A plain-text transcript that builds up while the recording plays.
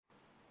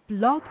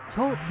Blog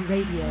Talk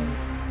Radio.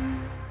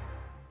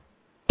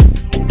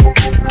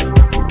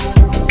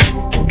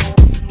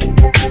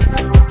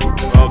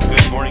 Well,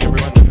 good morning,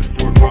 everyone. This is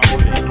Stuart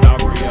Crawford in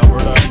Calgary,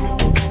 Alberta,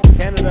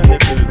 Canada, and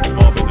this is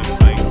Small Business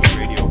IT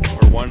Radio.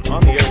 We're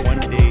on the air one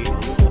day a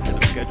little ahead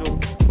of schedule,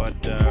 but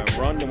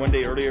we're on one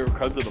day earlier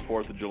because of the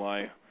 4th of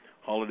July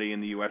holiday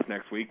in the U.S.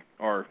 next week,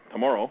 or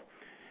tomorrow,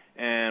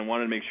 and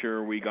wanted to make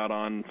sure we got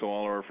on so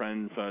all our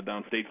friends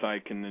down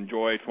stateside can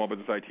enjoy Small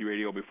Business IT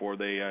Radio before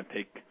they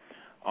take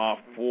off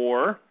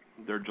for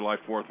their July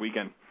 4th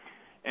weekend.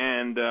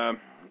 And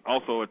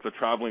also, it's a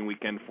traveling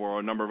weekend for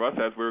a number of us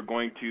as we're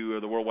going to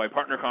the Worldwide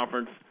Partner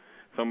Conference,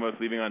 some of us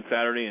leaving on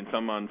Saturday and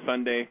some on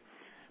Sunday.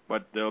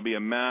 But there'll be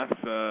a mass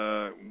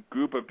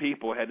group of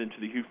people heading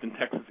to the Houston,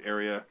 Texas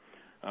area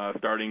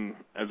starting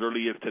as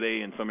early as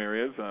today in some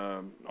areas,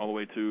 all the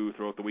way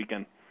throughout the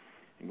weekend.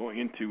 And going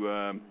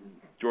into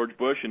George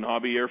Bush and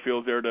Hobby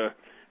Airfields there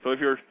so if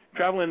you're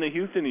traveling to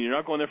Houston and you're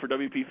not going there for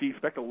WPC,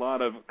 expect a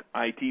lot of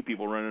IT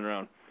people running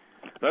around.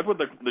 That's what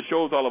the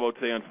show is all about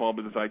today on Small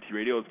Business IT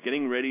Radio. It's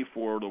getting ready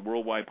for the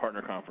Worldwide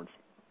Partner Conference.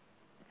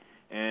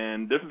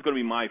 And this is going to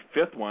be my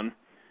 5th one,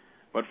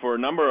 but for a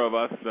number of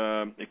us,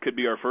 it could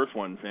be our first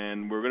ones.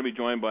 And we're going to be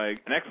joined by an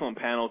excellent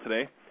panel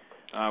today.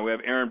 We have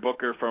Aaron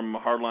Booker from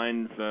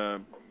Hardline's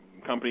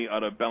company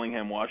out of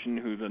Bellingham,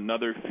 Washington, who's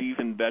another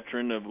seasoned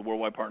veteran of the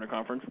Worldwide Partner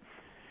Conference.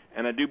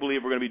 And I do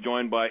believe we're going to be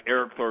joined by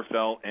Erik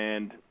Thorsell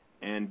and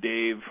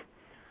Dave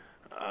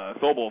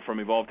Sobel from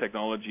Evolve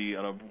Technology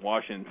out of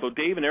Washington. So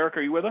Dave and Erik,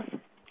 are you with us?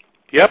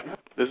 Yep,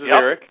 this is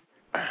Erik.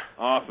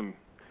 Awesome.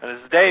 And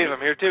this is Dave. I'm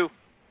here too.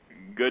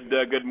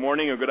 Good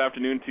morning or good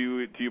afternoon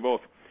to you both.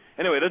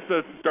 Anyway, let's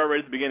start right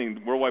at the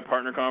beginning. Worldwide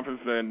Partner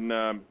Conference,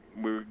 and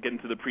we're getting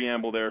to the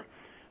preamble there.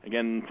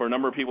 Again, for a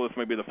number of people, this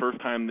might be the first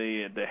time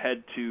they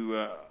head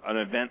to an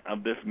event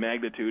of this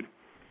magnitude.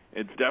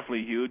 It's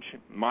definitely huge.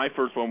 My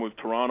first one was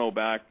Toronto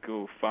back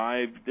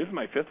 5. This is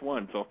my 5th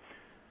one, so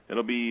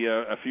it'll be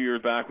a few years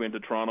back. We went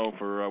to Toronto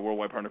for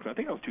Worldwide Partner Conference. I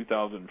think that was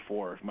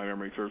 2004, if my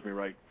memory serves me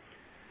right.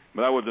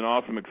 But that was an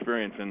awesome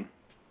experience,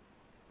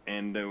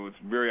 and it was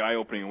very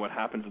eye-opening what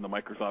happens in the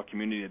Microsoft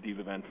community at these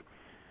events.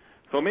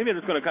 So maybe I'm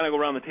just going to kind of go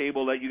around the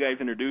table, let you guys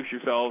introduce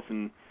yourselves,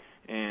 and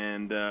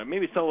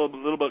maybe tell a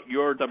little about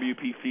your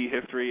WPC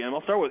history. And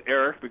I'll start with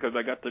Erik, because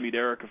I got to meet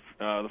Erik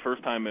the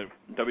first time at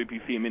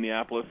WPC in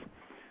Minneapolis.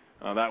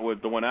 That was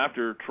the one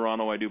after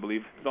Toronto, I do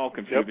believe. It's all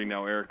confusing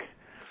now, Erik.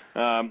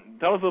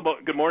 Tell us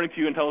about. Good morning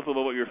to you, and tell us a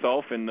little about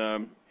yourself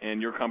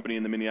and your company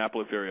in the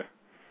Minneapolis area.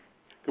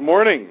 Good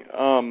morning.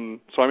 So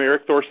I'm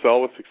Erik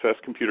Thorsell with Success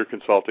Computer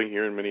Consulting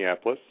here in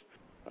Minneapolis.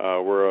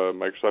 We're a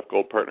Microsoft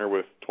Gold partner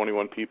with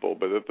 21 people.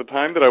 But at the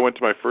time that I went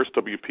to my first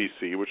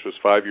WPC, which was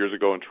 5 years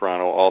ago in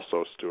Toronto,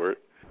 also, Stuart,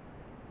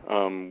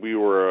 we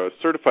were a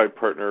certified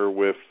partner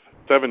with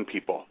 7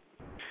 people.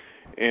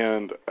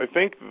 And I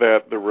think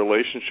that the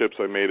relationships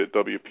I made at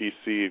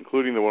WPC,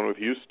 including the one with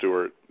you,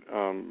 Stuart,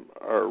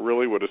 are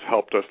really what has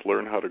helped us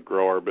learn how to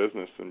grow our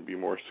business and be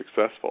more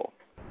successful.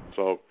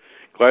 So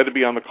glad to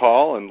be on the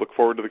call and look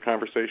forward to the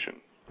conversation.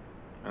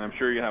 And I'm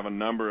sure you have a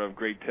number of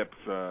great tips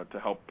to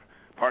help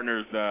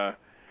partners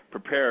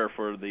prepare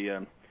for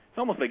it's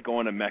almost like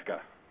going to Mecca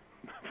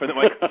for the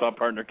Microsoft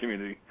partner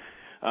community.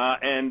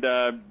 And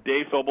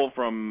Dave Sobel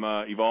from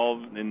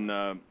Evolve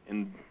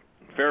in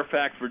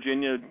Fairfax,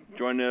 Virginia,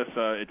 joining us.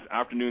 It's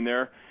afternoon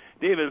there.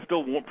 Dave, is it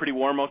still pretty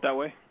warm out that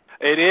way?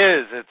 It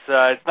is.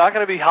 It's not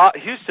going to be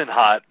Houston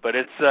hot, but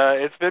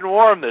it's been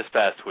warm this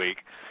past week.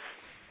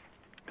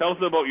 Tell us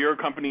about your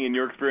company and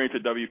your experience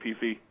at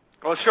WPC.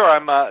 Well, sure.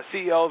 I'm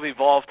CEO of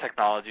Evolve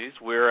Technologies.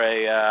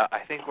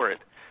 I think we're at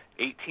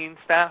 18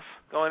 staff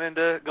going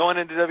into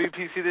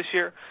WPC this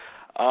year.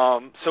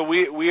 So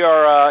we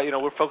are,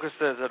 we're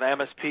focused as an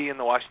MSP in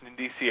the Washington,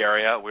 D.C.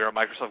 area. We're a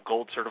Microsoft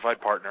Gold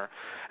certified partner.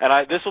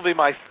 And this will be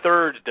my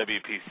 3rd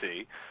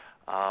WPC.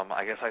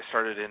 I guess I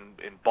started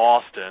in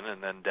Boston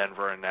and then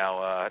Denver and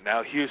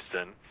now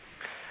Houston.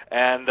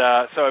 And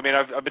so, I mean,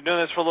 I've been doing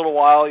this for a little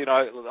while.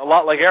 A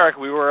lot like Erik,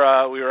 we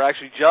were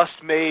actually just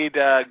made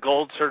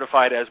Gold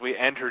certified as we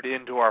entered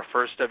into our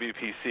first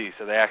WPC.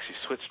 So they actually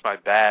switched my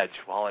badge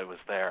while I was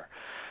there.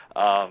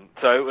 So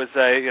it was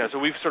so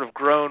we've sort of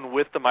grown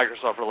with the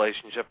Microsoft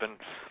relationship, and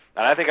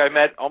I think I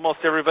met almost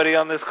everybody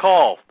on this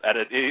call at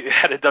a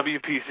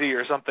WPC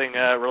or something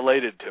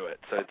related to it.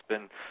 So it's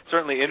been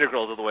certainly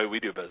integral to the way we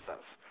do business.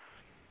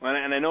 Well,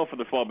 and I know for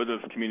the small business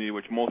community,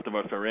 which most of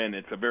us are in,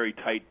 it's a very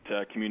tight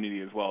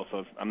community as well.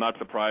 So I'm not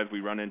surprised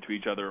we run into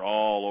each other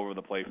all over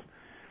the place.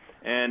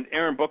 And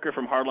Aaron Booker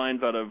from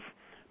Hardlines out of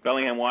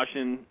Bellingham,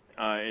 Washington,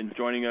 is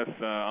joining us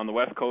on the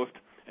West Coast.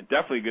 And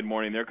definitely good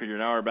morning there, because you're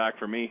an hour back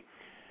for me.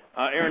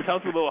 Aaron, tell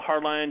us a little about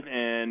Hardlines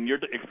and your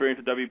experience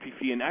at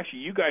WPC. And actually,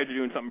 you guys are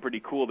doing something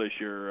pretty cool this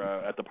year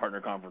at the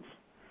partner conference.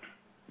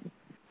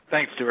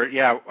 Thanks, Stuart.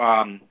 Yeah,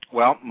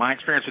 well, my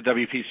experience with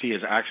WPC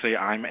is actually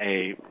I'm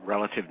a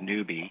relative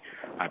newbie.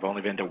 I've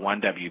only been to one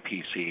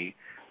WPC,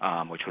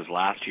 which was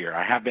last year.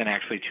 I have been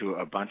actually to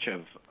a bunch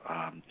of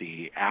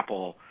the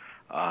Apple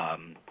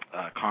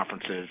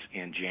conferences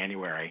in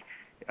January,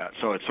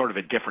 so it's sort of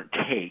a different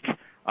take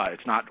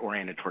It's not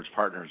oriented towards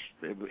partners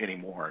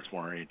anymore. It's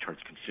more oriented towards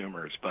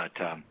consumers. But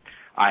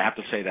I have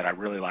to say that I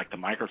really like the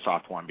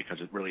Microsoft one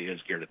because it really is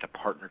geared at the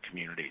partner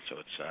community. So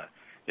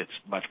it's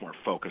much more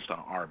focused on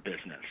our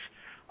business.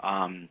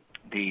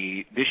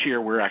 This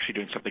year we're actually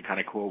doing something kind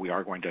of cool.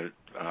 We're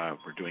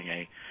doing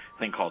a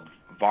thing called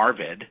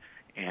Varvid,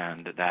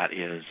 and that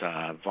is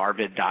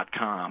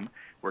varvid.com.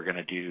 We're going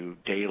to do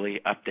daily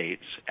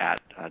updates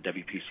at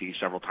WPC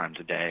several times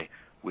a day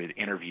with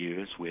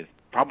interviews with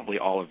probably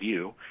all of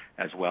you,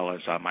 as well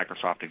as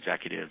Microsoft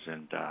executives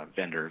and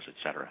vendors, et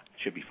cetera.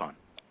 Should be fun.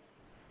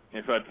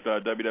 And so it's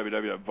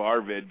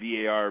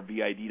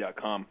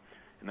www.varvid.com.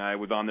 And I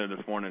was on there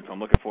this morning, so I'm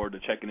looking forward to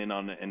checking in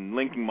on it and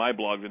linking my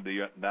blog to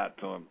that.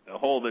 So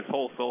this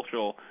whole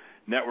social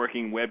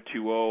networking Web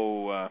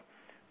 2.0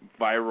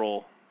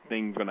 viral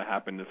thing's going to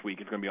happen this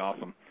week. It's going to be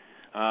awesome.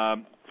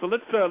 So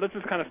let's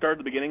just kind of start at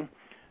the beginning.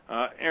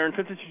 Aaron,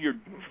 since it's your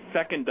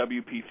second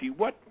WPC,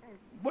 what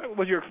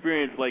was your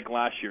experience like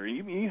last year?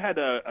 You had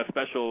a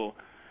special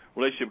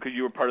relationship because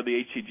you were part of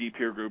the HCG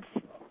peer groups.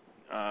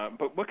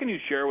 But what can you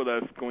share with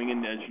us going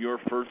in as your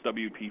first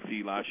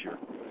WPC last year?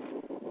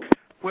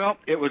 Well,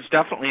 it was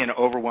definitely an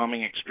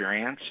overwhelming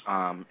experience.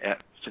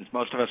 Since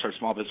most of us are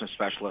small business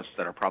specialists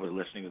that are probably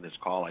listening to this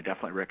call, I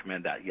definitely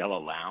recommend that Yellow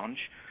Lounge.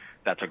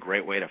 That's a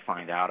great way to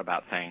find out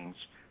about things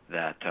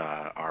that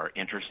are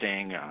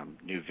interesting,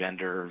 new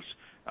vendors,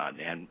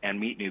 and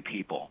meet new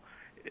people.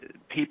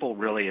 People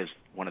really is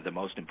one of the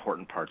most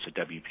important parts of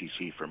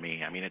WPC for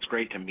me. I mean, it's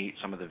great to meet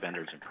some of the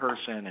vendors in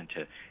person and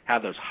to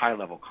have those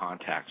high-level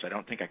contacts. I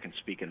don't think I can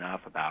speak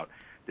enough about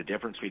the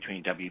difference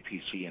between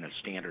WPC and a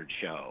standard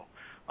show.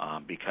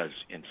 Because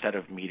instead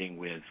of meeting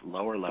with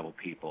lower-level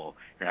people,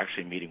 you're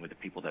actually meeting with the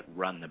people that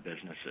run the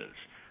businesses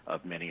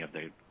of many of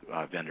the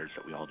vendors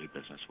that we all do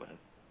business with.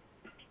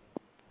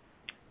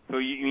 So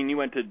you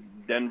went to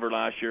Denver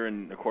last year,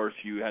 and, of course,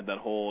 you had that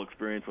whole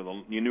experience with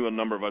you knew a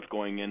number of us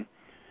going in.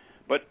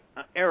 But,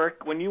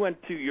 Erik, when you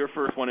went to your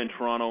first one in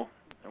Toronto,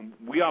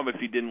 we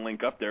obviously didn't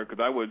link up there because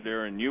I was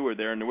there and you were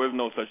there, and there was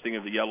no such thing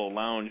as a Yellow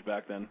Lounge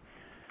back then.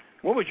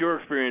 What was your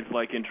experience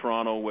like in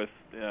Toronto with,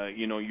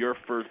 your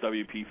first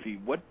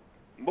WPC? What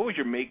was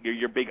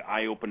your big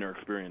eye-opener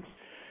experience?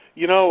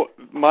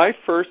 My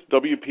first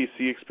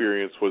WPC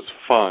experience was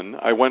fun.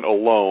 I went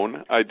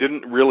alone. I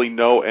didn't really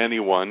know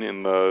anyone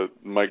in the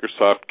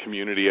Microsoft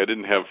community. I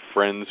didn't have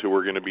friends who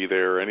were going to be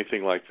there or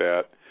anything like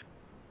that.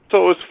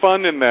 So it was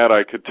fun in that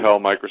I could tell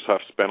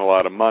Microsoft spent a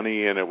lot of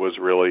money and it was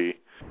really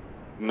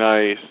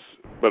nice,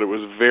 but it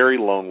was very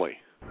lonely.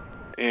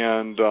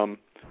 And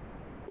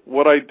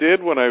what I did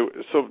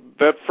so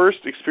that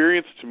first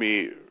experience to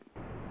me,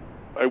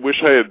 I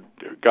wish I had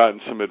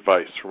gotten some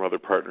advice from other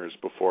partners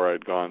before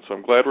I'd gone. So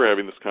I'm glad we're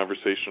having this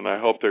conversation. I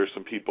hope there are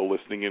some people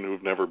listening in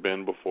who've never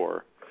been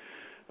before.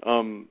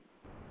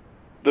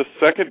 The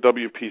second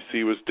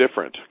WPC was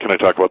different. Can I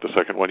talk about the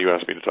second one? You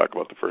asked me to talk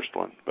about the first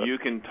one. But. You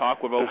can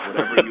talk about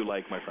whatever you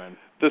like, my friend.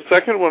 The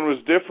second one was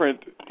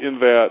different in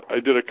that I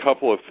did a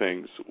couple of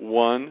things.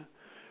 One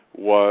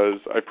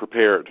was I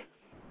prepared.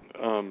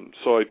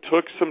 So I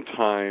took some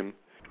time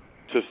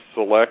to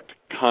select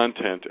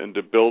content and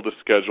to build a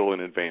schedule in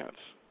advance.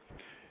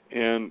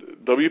 And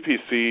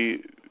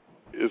WPC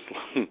is,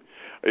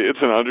 it's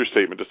an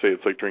understatement to say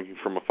it's like drinking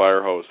from a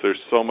fire hose. There's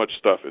so much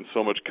stuff and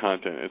so much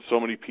content and so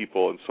many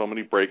people and so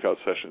many breakout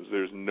sessions.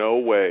 There's no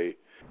way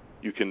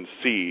you can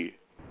see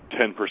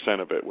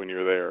 10% of it when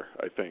you're there,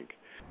 I think.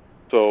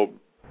 So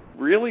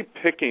really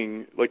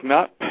picking, like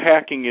not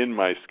packing in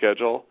my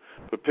schedule,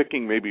 but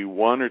picking maybe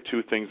one or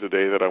two things a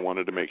day that I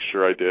wanted to make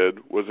sure I did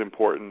was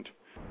important.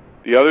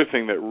 The other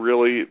thing that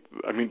really,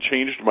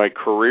 changed my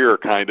career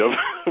kind of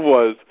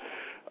was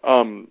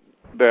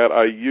that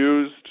I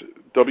used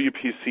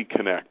WPC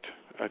Connect.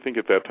 I think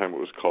at that time it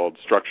was called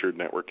Structured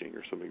Networking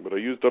or something, but I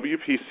used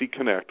WPC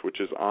Connect, which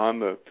is on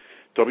the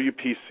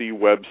WPC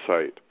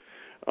website.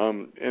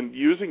 And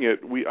using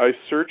it, I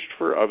searched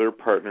for other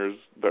partners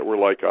that were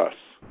like us.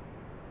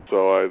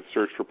 So I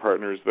searched for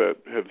partners that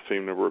had the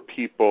same number of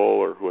people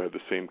or who had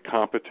the same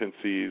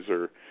competencies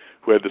or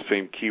who had the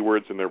same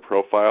keywords in their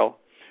profile.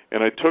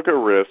 And I took a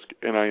risk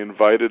and I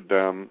invited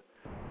them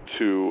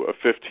to a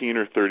 15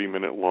 or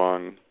 30-minute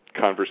long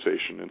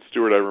conversation. And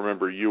Stuart, I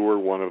remember you were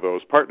one of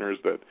those partners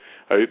that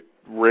I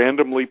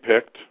randomly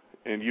picked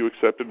and you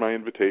accepted my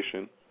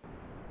invitation.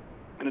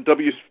 And at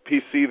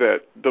WPC,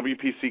 that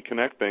WPC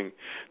Connect thing,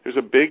 there's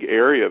a big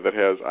area that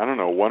has,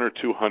 100 or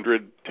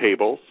 200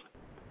 tables.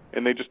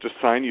 And they just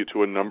assign you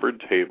to a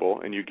numbered table,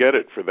 and you get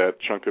it for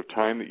that chunk of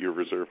time that you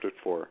reserved it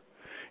for.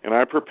 And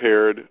I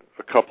prepared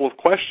a couple of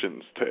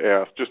questions to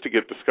ask just to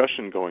get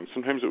discussion going.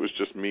 Sometimes it was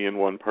just me and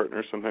one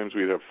partner. Sometimes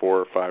we'd have 4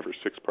 or 5 or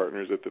 6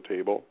 partners at the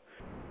table.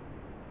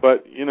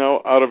 But,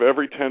 out of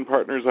every 10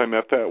 partners I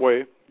met that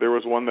way, there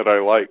was one that I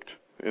liked.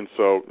 And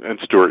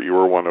Stuart, you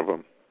were one of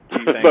them.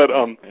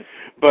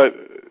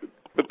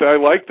 But I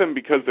liked them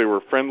because they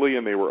were friendly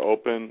and they were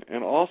open,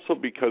 and also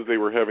because they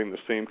were having the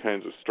same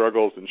kinds of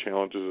struggles and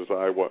challenges as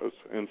I was.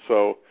 And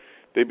so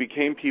they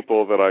became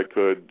people that I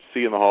could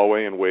see in the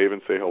hallway and wave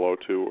and say hello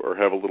to, or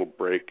have a little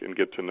break and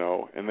get to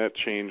know, and that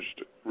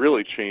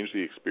really changed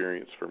the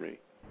experience for me.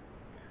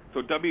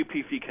 So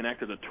WPC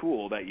Connect is a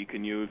tool that you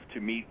can use to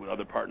meet with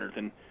other partners,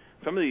 and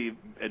some of the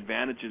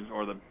advantages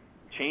or the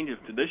changes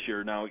to this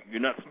year, now you're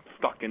not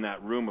stuck in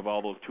that room of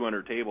all those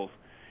 200 tables.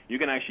 You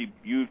can actually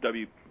use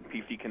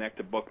WPC Connect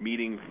to book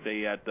meetings,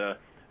 say at the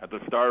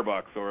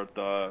Starbucks or at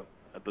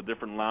the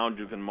different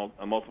lounges in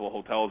multiple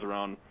hotels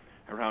around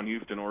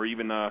Houston, or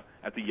even at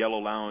the Yellow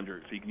Lounge.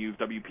 So you can use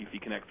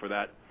WPC Connect for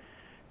that.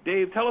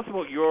 Dave, tell us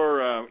about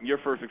your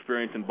first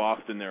experience in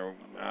Boston there.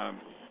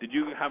 Did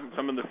you have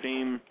some of the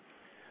same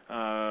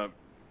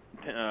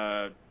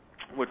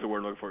what's the word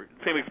I'm looking for?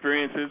 Same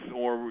experiences,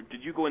 or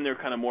did you go in there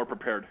kind of more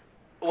prepared?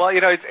 Well, I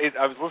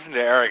was listening to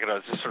Erik, and I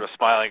was just sort of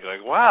smiling,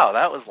 going, wow,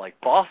 that was like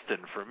Boston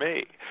for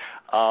me.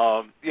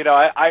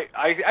 I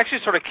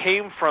actually sort of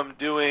came from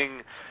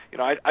doing,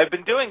 I've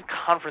been doing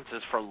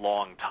conferences for a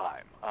long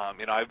time.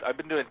 I've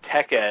been doing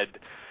tech ed,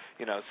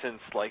 since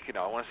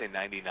I want to say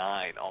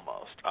 99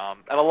 almost.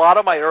 And a lot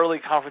of my early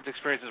conference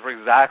experiences were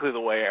exactly the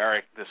way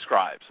Erik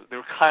describes. They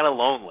were kind of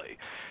lonely.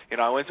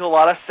 I went to a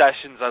lot of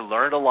sessions, I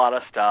learned a lot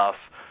of stuff,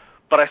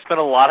 but I spent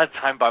a lot of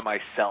time by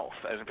myself,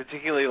 and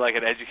particularly like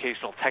at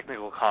educational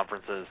technical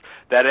conferences,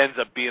 that ends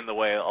up being the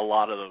way a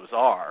lot of those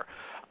are.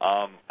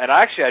 And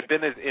actually, I'd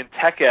been in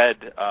tech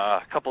ed a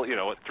couple,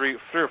 3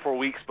 or 4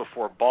 weeks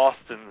before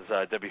Boston's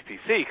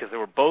WPC, because they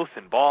were both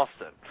in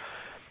Boston.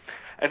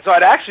 And so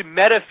I'd actually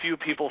met a few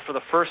people for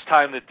the first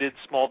time that did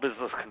small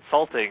business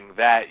consulting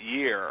that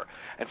year.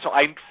 And so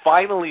I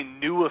finally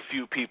knew a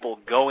few people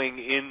going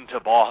into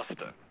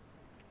Boston.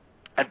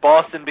 And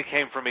Boston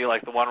became for me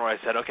like the one where I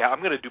said, okay, I'm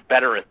going to do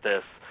better at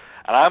this,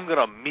 and I'm going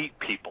to meet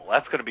people.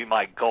 That's going to be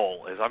my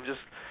goal, is I'm just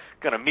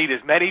going to meet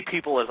as many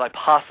people as I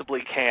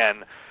possibly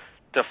can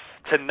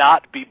to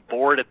not be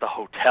bored at the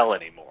hotel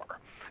anymore.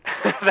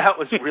 That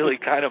was really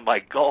kind of my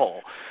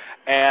goal.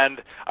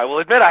 And I will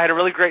admit I had a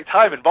really great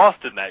time in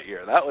Boston that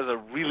year. That was a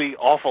really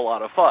awful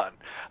lot of fun.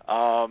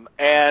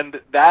 And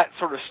that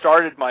sort of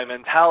started my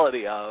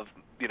mentality of,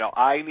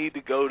 I need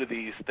to go to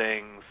these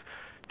things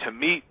to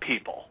meet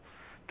people.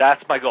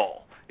 That's my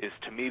goal, is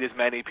to meet as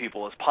many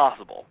people as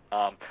possible.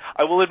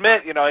 I will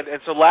admit,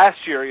 and so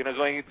last year,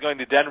 going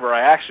to Denver,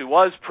 I actually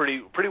was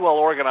pretty well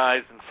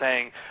organized in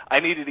saying I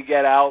needed to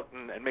get out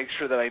and make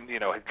sure that I,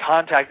 had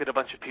contacted a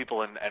bunch of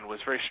people and was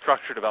very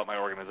structured about my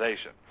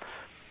organization.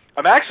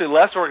 I'm actually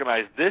less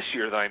organized this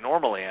year than I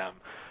normally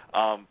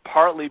am,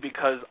 partly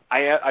because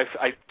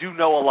I do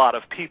know a lot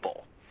of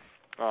people.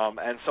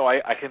 And so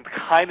I can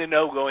kind of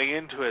know going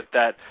into it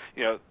that,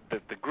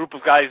 the group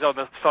of guys on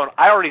the phone,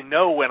 I already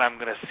know when I'm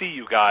going to see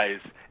you guys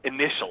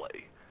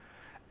initially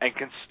and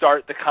can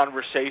start the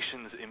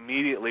conversations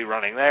immediately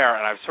running there.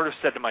 And I've sort of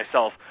said to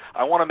myself,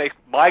 I want to make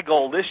my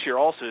goal this year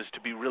also is to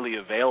be really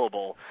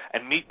available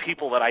and meet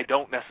people that I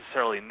don't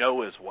necessarily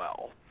know as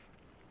well.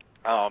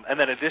 And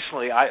then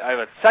additionally, I have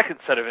a second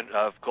set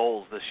of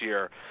goals this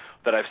year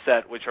that I've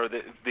set, which are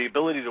the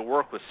ability to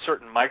work with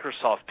certain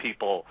Microsoft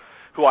people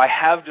who I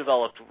have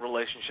developed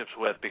relationships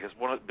with, because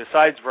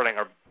besides running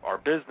our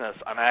business,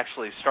 I'm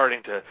actually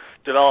starting to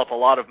develop a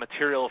lot of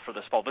material for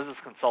the small business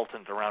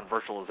consultant around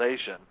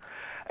virtualization.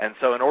 And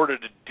so in order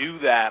to do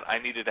that, I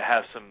needed to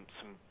have some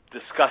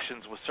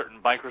discussions with certain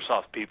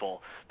Microsoft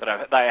people that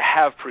I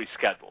have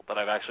pre-scheduled, that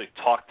I've actually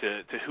talked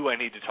to who I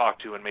need to talk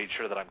to and made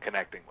sure that I'm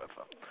connecting with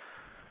them.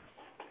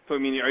 So, are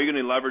you going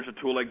to leverage a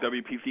tool like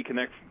WPC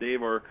Connect,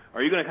 Dave, or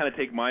are you going to kind of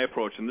take my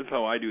approach? And this is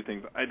how I do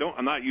things.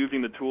 I'm not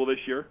using the tool this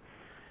year.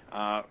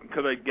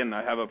 Because again,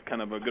 I have a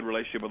kind of a good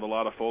relationship with a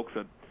lot of folks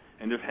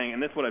and just hang.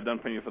 And that's what I've done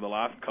for the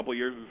last couple of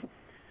years. Is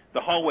the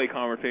hallway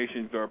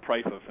conversations are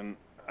priceless, and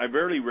I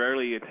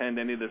rarely attend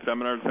any of the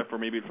seminars except for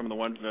maybe some of the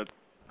ones that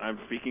I'm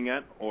speaking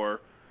at,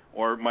 or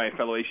my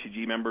fellow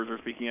HCG members are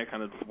speaking at,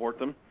 kind of support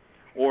them,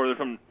 or there's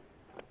some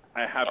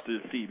I have to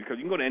see, because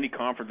you can go to any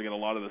conference and get a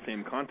lot of the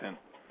same content.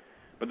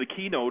 But the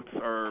keynotes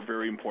are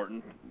very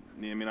important.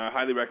 I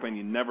highly recommend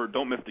you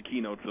don't miss the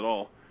keynotes at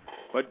all.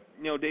 But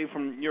Dave,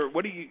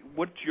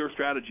 what's your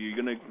strategy? Are you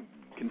going to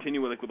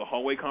continue with the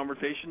hallway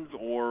conversations,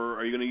 or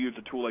are you going to use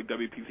a tool like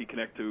WPC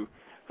Connect to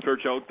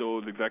search out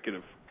those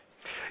executives?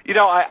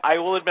 I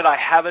will admit I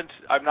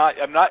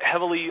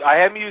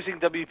am using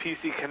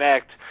WPC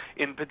Connect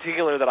in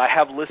particular, that I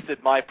have listed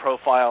my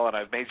profile and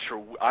I've made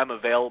sure I'm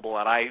available,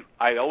 and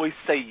I always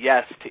say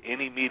yes to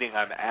any meeting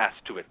I'm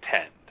asked to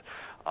attend.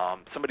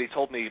 Somebody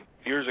told me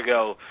years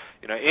ago,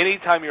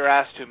 anytime you're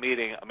asked to a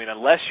meeting,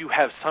 unless you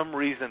have some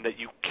reason that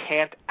you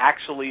can't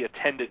actually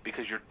attend it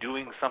because you're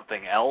doing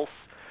something else,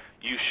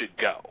 you should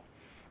go.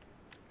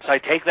 So I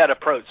take that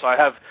approach. So I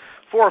have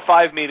 4 or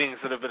 5 meetings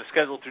that have been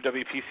scheduled through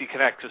WPC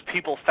Connect because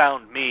people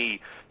found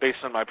me based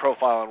on my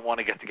profile and want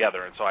to get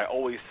together, and so I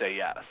always say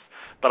yes.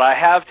 But I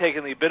have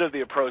taken a bit of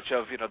the approach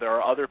of, there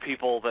are other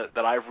people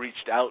that I've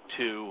reached out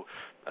to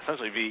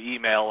essentially via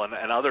email and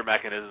other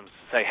mechanisms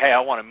to say, hey, I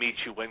want to meet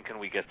you. When can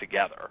we get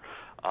together?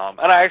 And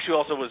I actually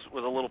also was a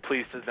little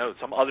pleased to note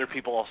some other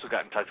people also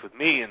got in touch with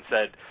me and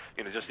said,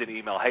 just in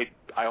email, hey,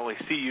 I only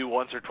see you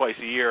once or twice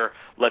a year.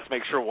 Let's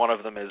make sure one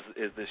of them is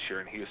this year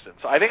in Houston.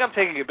 So I think I'm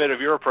taking a bit of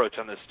your approach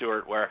on this,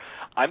 Stuart, where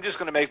I'm just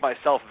going to make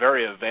myself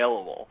very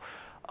available.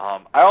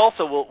 I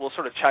also will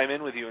sort of chime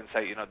in with you and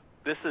say,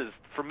 this is,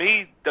 for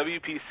me,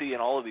 WPC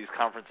and all of these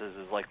conferences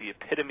is like the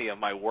epitome of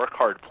my work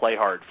hard, play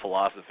hard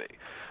philosophy.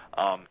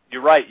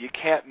 You're right, you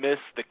can't miss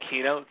the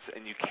keynotes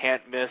and you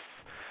can't miss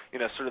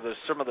sort of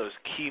some of those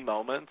key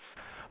moments,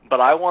 but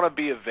I want to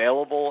be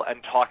available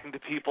and talking to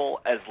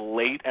people as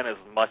late and as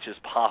much as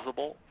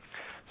possible.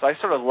 So I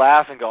sort of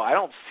laugh and go, I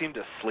don't seem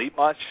to sleep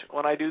much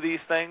when I do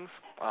these things.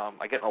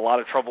 I get in a lot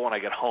of trouble when I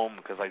get home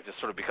because I just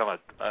sort of become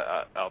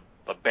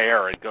a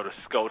bear and go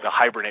to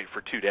hibernate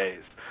for 2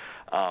 days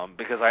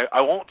because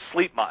I won't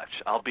sleep much.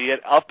 I'll be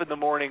up in the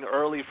morning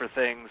early for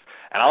things,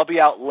 and I'll be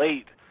out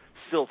late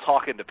still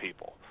talking to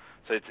people.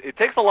 So it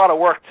takes a lot of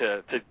work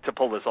to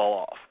pull this all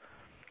off.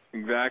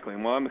 Exactly.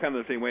 Well, I'm kind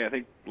of the same way. I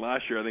think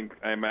last year,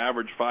 I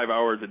averaged 5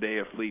 hours a day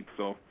of sleep.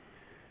 So,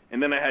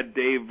 and then I had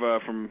Dave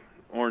from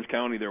Orange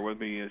County there with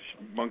me,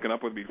 bunking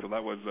up with me. So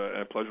that was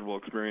a pleasurable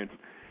experience.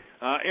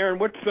 Aaron,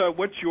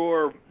 what's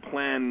your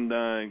plan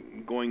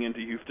going into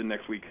Houston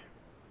next week?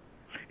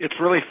 It's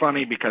really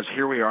funny because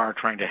here we are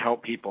trying to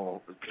help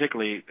people,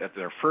 particularly at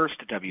their first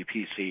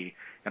WPC,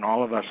 and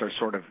all of us are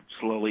sort of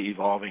slowly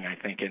evolving, I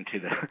think, into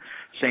the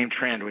same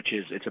trend, which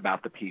is it's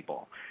about the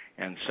people.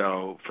 And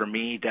so for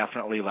me,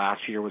 definitely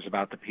last year was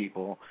about the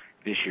people.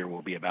 This year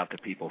will be about the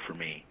people for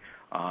me.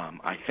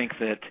 I think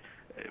that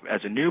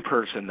as a new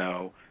person,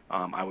 though,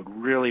 I would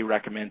really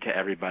recommend to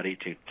everybody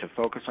to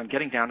focus on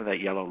getting down to that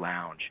yellow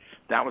lounge.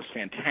 That was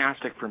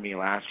fantastic for me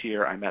last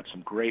year. I met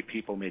some great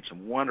people, made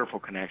some wonderful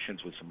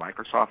connections with some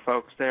Microsoft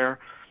folks there.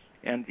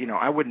 And,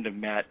 I wouldn't have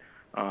met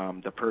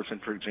the person,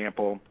 for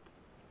example,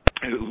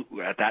 who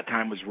at that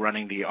time was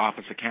running the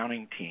office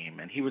accounting team,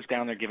 and he was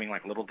down there giving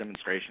like little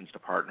demonstrations to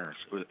partners.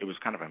 It was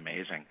kind of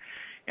amazing.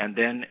 And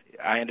then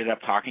I ended up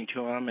talking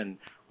to him, and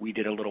we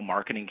did a little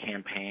marketing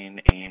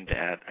campaign aimed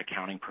at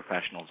accounting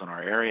professionals in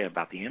our area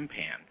about the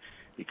MPAN,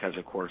 because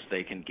of course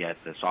they can get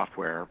the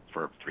software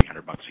for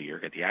 $300 a year,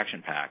 get the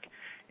action pack.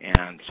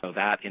 And so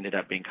that ended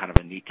up being kind of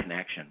a neat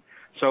connection.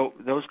 So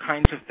those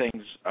kinds of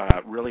things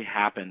really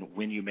happen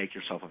when you make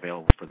yourself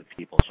available for the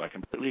people. So I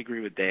completely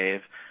agree with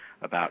Dave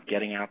about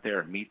getting out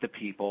there and meet the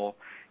people,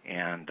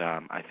 and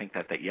I think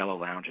that Yellow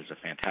Lounge is a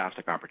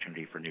fantastic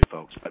opportunity for new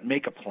folks. But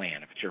make a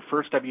plan. If it's your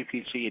first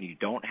WPC and you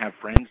don't have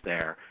friends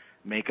there,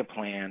 make a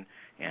plan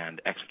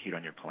and execute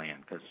on your plan,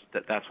 because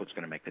that's what's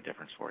going to make the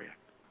difference for you.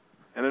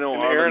 And I know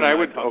Aaron,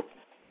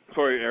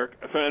 sorry, Eric.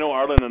 So I know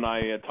Arlen and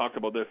I talked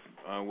about this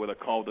with a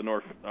call to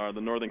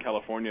the Northern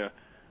California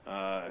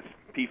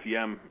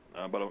PCM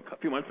about a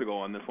few months ago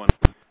on this one.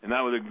 And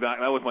that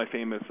was my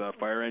famous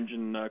fire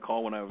engine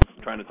call when I was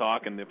trying to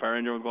talk, and the fire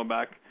engine was going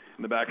back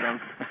in the background.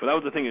 But that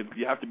was the thing, is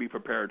you have to be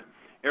prepared.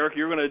 Eric,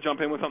 you're going to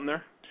jump in with something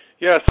there?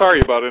 Yeah, sorry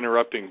about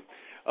interrupting.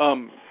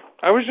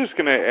 I was just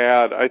going to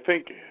add, I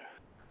think,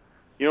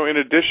 in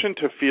addition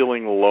to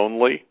feeling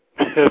lonely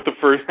at the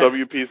first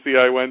WPC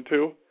I went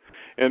to,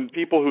 and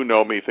people who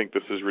know me think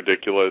this is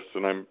ridiculous,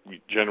 and I'm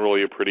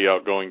generally a pretty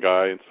outgoing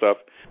guy and stuff,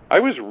 I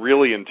was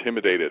really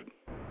intimidated.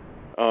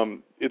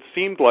 It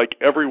seemed like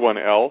everyone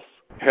else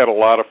had a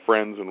lot of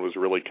friends and was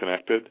really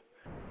connected.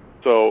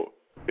 So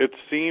it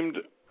seemed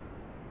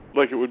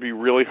like it would be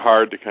really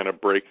hard to kind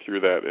of break through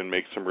that and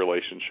make some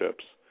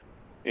relationships.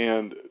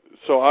 And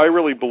so I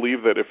really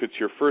believe that if it's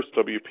your first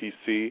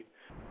WPC,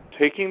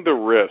 taking the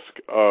risk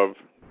of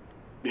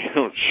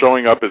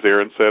showing up, as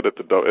Aaron said, at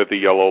the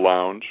Yellow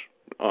Lounge.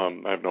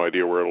 I have no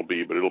idea where it'll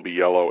be, but it'll be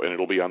yellow and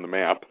it'll be on the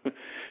map.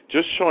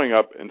 Just showing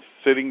up and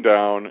sitting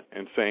down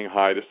and saying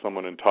hi to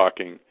someone and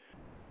talking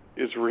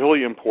is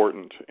really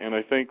important. And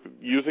I think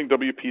using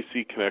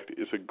WPC Connect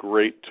is a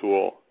great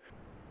tool.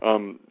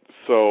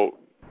 So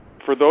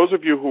for those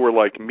of you who are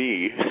like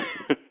me,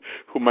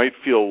 who might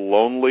feel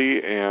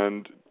lonely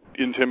and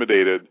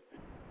intimidated,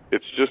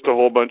 it's just a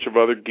whole bunch of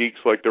other geeks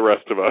like the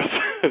rest of us.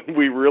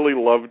 We really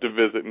love to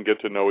visit and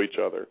get to know each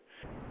other.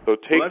 So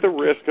take the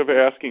risk of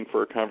asking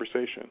for a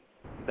conversation.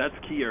 That's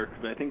key, Eric,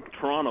 because I think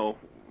Toronto,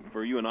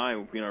 for you and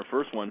I, being our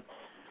first one,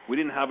 we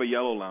didn't have a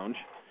Yellow Lounge,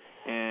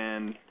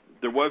 and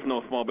there was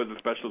no small business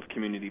specialist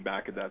community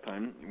back at that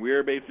time. We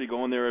were basically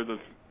going there as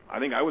I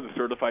think I was a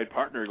certified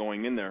partner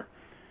going in there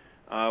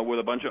with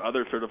a bunch of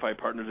other certified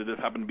partners that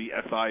just happened to be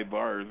SI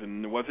VARs,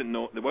 and there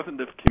wasn't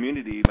this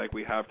community like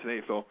we have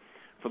today. So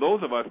for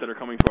those of us that are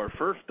coming to our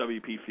first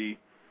WPC,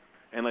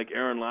 and like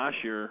Aaron last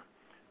year,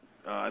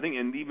 I think,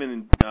 and even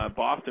in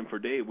Boston for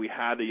Dave, we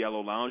had the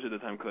Yellow Lounge at the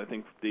time because I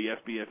think the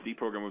SBSC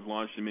program was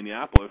launched in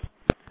Minneapolis.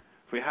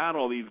 So we had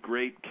all these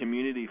great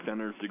community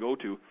centers to go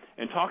to.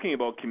 And talking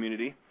about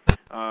community,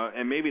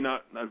 and maybe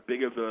not as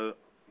big of a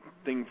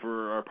thing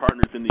for our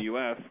partners in the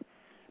U.S.,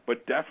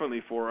 but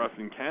definitely for us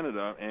in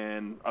Canada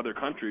and other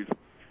countries,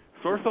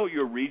 source out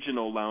your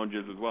regional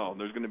lounges as well.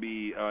 There's going to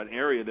be an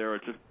area there.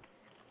 It's just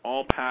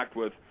all packed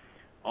with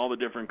all the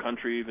different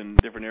countries and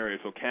different areas.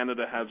 So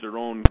Canada has their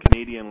own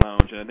Canadian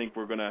lounge, and I think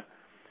we're going to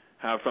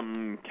have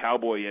something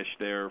cowboy-ish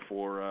there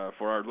for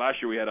our.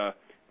 Last year we had a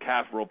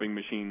calf roping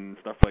machine and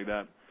stuff like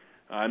that.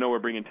 I know we're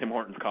bringing Tim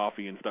Hortons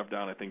coffee and stuff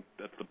down. I think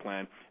that's the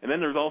plan. And then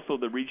there's also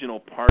the regional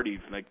parties.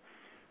 Like,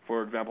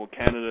 for example,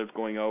 Canada's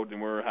going out,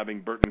 and we're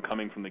having Burton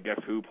Cumming from the Guess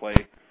Who play,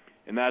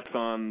 and that's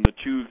on the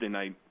Tuesday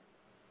night.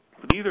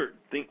 So these are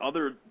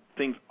other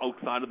things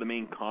outside of the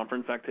main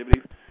conference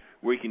activities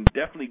where you can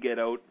definitely get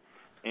out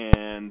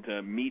and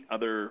meet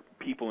other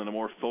people in a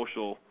more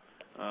social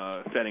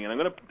setting. And I'm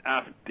going to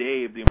ask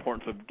Dave the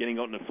importance of getting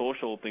out into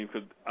social things,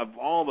 because of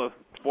all the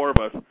four of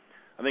us,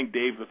 I think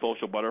Dave's the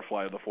social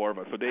butterfly of the four of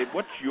us. So, Dave,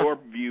 what's your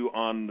view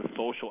on the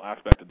social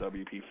aspect of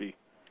WPC?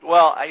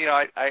 Well,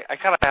 I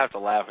kind of have to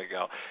laugh and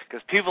go,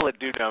 because people that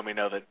do know me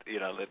know that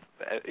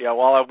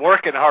while I'm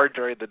working hard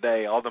during the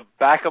day, on the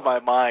back of my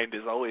mind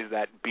is always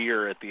that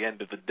beer at the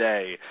end of the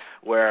day,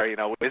 where is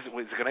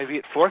it going to be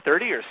at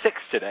 4:30 or 6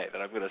 today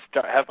that I'm going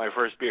to have my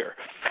first beer.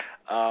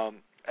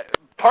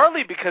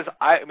 Partly because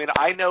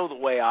I know the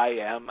way I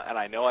am, and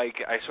I know I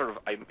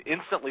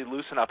instantly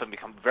loosen up and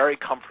become very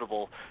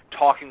comfortable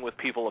talking with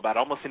people about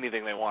almost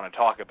anything they want to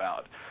talk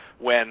about.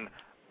 When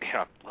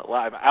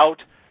I'm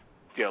out,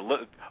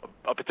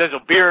 a potential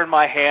beer in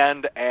my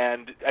hand,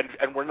 and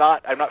I'm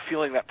not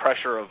feeling that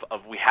pressure of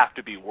we have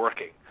to be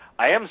working.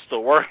 I am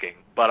still working,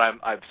 but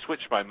I've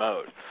switched my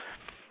mode.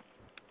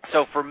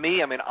 So for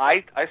me,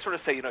 I sort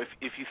of say,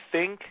 if you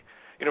think,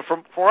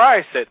 from where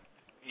I sit,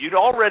 you'd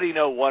already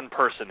know one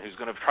person who's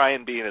going to try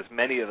and be in as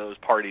many of those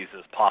parties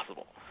as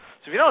possible.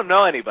 So if you don't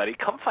know anybody,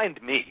 come find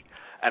me,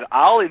 and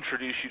I'll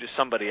introduce you to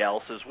somebody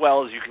else as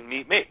well as you can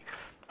meet me.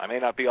 I may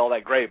not be all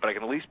that great, but I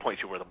can at least point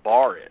you where the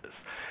bar is.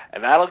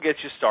 And that'll get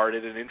you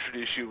started and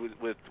introduce you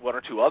with one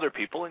or two other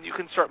people, and you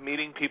can start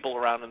meeting people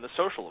around in the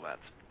social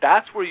events.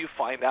 That's where you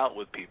find out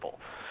with people.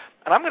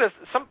 And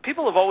some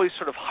people have always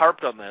sort of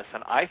harped on this,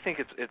 and I think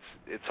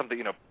it's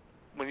something,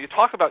 when you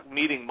talk about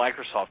meeting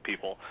Microsoft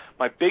people,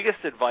 my biggest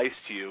advice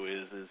to you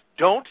is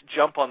don't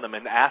jump on them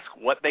and ask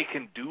what they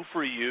can do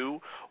for you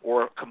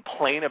or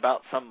complain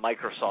about some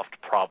Microsoft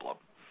problem,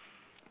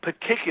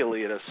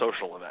 particularly at a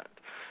social event.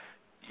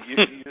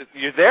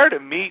 You're there to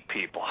meet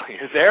people.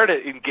 You're there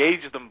to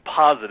engage them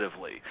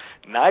positively.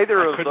 I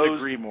couldn't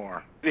agree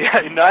more.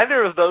 Yeah,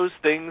 neither of those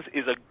things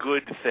is a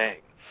good thing.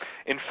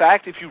 In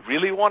fact, if you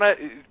really want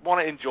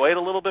to enjoy it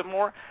a little bit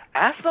more,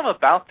 ask them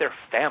about their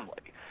family.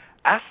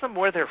 Ask them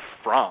where they're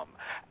from.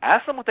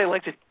 Ask them what they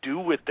like to do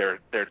with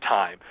their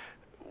time.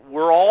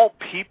 We're all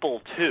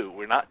people, too.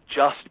 We're not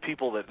just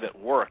people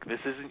that work. This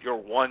isn't your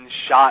one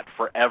shot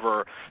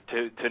forever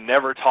to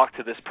never talk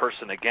to this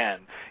person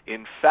again.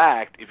 In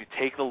fact, if you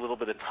take a little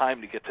bit of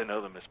time to get to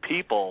know them as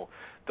people,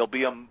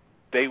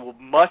 they will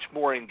much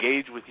more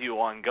engage with you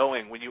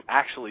ongoing when you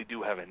actually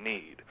do have a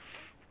need.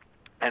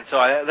 And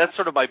so that's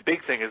sort of my big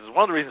thing. Is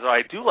one of the reasons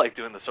I do like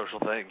doing the social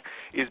thing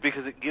is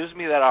because it gives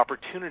me that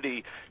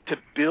opportunity to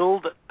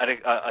build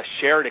a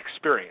shared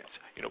experience.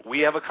 We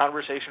have a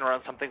conversation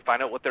around something,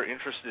 find out what they're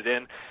interested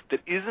in that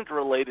isn't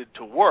related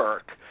to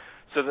work,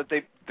 so that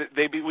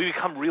we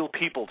become real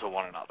people to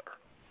one another.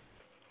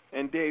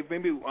 And Dave,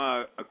 maybe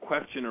a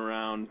question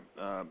around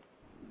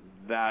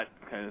that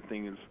kind of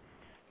thing is,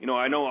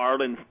 I know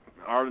Arlen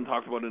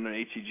talks about it in the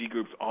HCG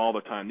groups all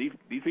the time.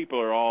 These people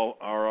are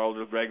all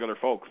just regular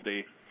folks.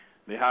 They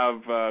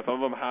have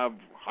some of them have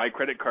high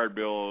credit card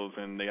bills,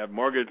 and they have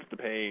mortgage to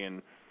pay,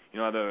 and they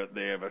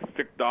have a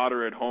sick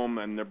daughter at home,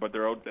 but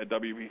they're out at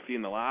WPC,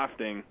 and the last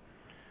thing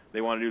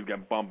they want to do is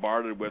get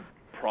bombarded with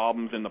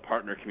problems in the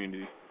partner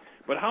community.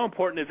 But how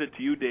important is it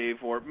to you, Dave,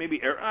 or maybe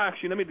Eric?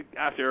 Actually, let me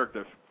ask Eric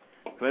this,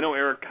 because I know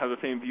Eric has the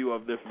same view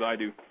of this as I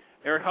do.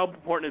 Eric, how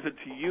important is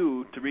it to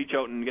you to reach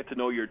out and get to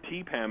know your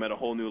TPAM at a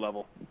whole new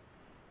level?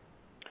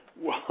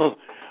 Well,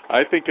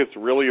 I think it's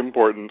really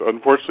important.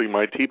 Unfortunately,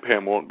 my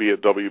TPAM won't be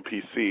at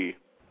WPC.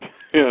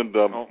 And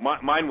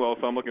mine will,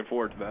 so I'm looking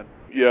forward to that.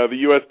 Yeah, the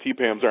U.S.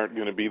 TPAMs aren't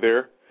going to be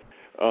there,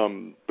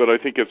 but I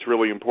think it's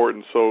really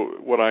important. So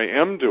what I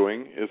am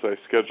doing is I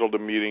scheduled a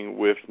meeting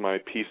with my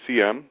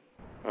PCM,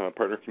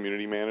 Partner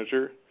Community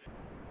Manager,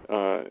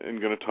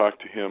 and going to talk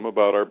to him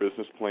about our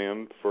business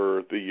plan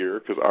for the year,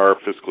 because our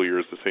fiscal year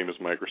is the same as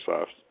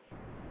Microsoft's.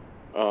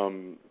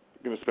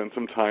 Going to spend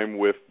some time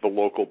with the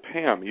local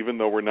PAM, even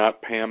though we're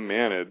not PAM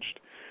managed.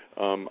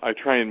 I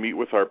try and meet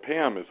with our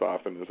PAM as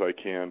often as I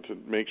can to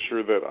make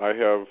sure that I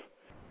have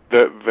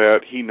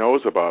that he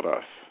knows about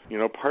us.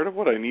 Part of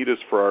what I need is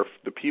for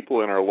the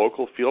people in our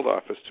local field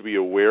office to be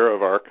aware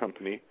of our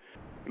company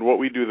and what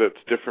we do that's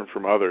different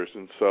from others.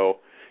 And so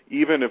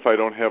even if I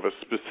don't have a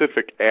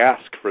specific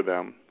ask for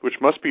them, which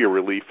must be a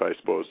relief, I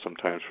suppose,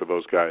 sometimes for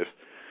those guys,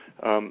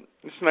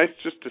 it's nice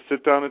just to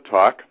sit down and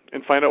talk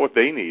and find out what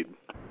they need,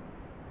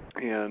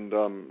 and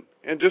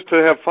just to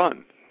have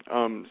fun.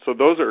 So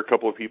those are a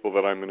couple of people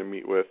that I'm going to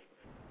meet with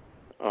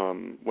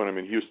when I'm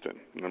in Houston,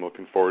 and I'm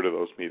looking forward to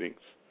those meetings.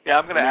 Yeah,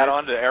 I'm going to add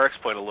on to Eric's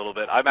point a little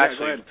bit. I'm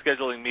actually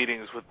scheduling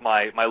meetings with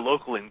my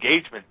local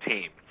engagement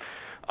team,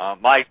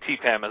 My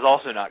TPAM is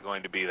also not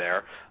going to be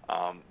there,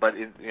 but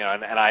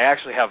and I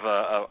actually have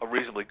a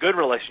reasonably good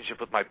relationship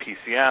with my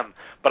PCM,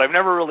 but I've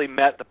never really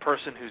met the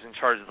person who's in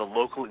charge of the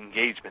local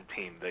engagement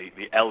team, the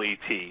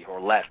LET or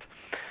LET.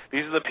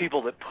 These are the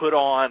people that put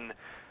on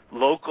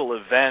local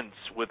events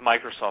with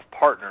Microsoft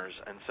partners,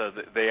 and so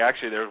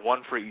there's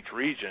one for each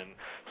region.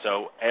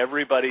 So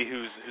everybody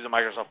who's a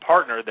Microsoft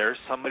partner, there's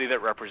somebody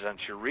that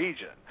represents your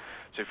region.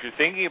 So if you're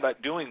thinking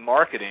about doing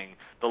marketing,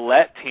 the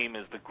LET team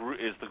is the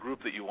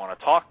group that you want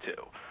to talk to.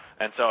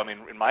 And so, I mean,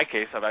 in my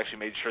case, I've actually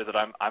made sure that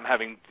I'm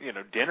having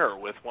dinner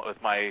with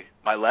my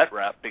LET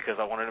rep, because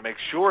I wanted to make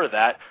sure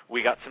that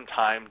we got some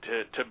time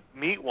to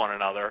meet one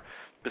another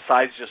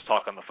besides just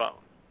talk on the phone.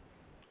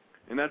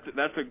 And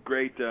that's a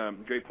great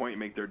point you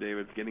make there,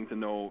 David. It's getting to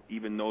know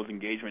even those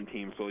engagement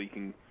teams, so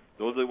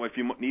if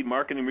you need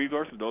marketing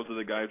resources, those are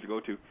the guys to go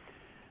to.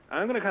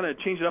 I'm going to kind of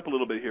change it up a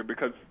little bit here,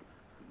 because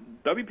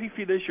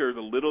WPC this year is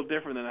a little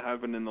different than it has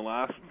been in the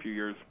last few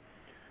years.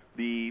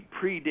 The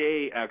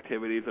pre-day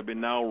activities have been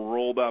now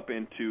rolled up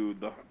into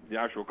the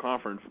actual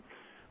conference.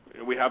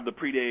 We have the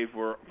pre-day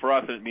for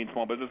us, it means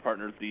small business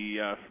partners.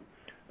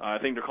 I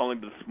think they're calling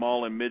it the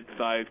small and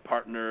mid-sized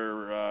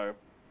partner.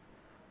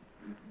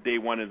 Day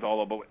one is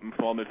all about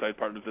small and mid-sized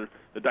partners.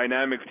 The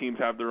Dynamics teams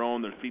have their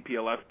own. The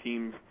CPLS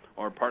teams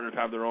or partners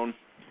have their own.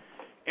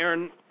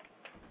 Aaron,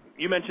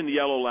 you mentioned the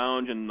Yellow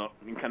Lounge and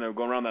kind of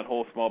going around that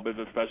whole small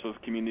business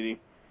specialist community.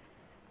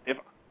 If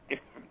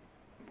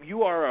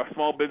you are a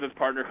small business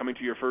partner coming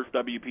to your first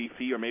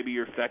WPC, or maybe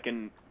your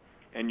second,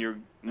 and you're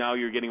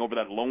getting over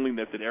that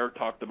loneliness that Erik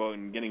talked about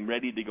and getting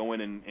ready to go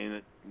in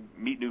and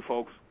meet new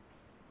folks,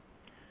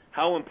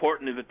 how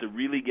important is it to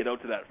really get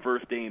out to that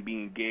first day and be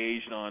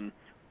engaged on,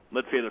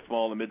 let's say, the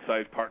small and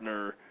mid-sized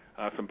partner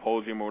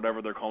symposium or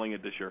whatever they're calling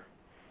it this year?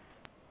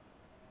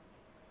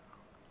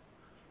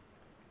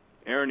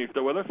 Aaron, you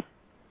still with us?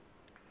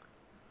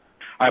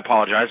 I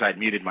apologize. I had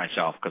muted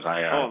myself because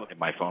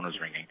my phone was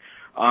ringing.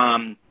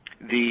 I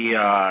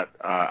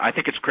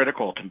think it's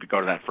critical to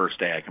go to that first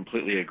day. I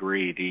completely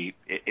agree.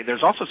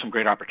 There's also some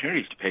great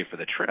opportunities to pay for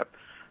the trip.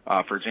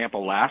 For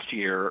example, last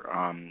year,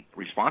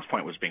 Response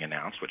Point was being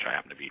announced, which I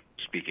happen to be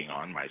speaking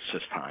on, my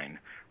Sistine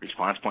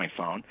Response Point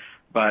phone.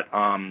 But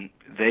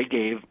they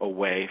gave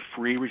away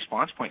free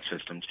Response Point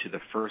systems to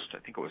the first, I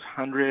think it was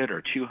 100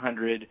 or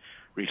 200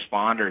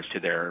 responders to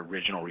their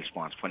original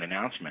Response Point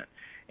announcement.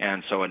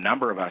 And so a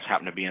number of us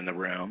happened to be in the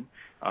room.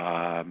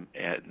 And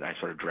I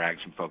sort of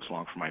dragged some folks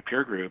along from my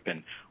peer group,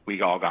 and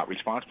we all got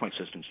Response Point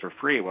systems for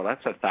free. Well,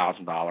 that's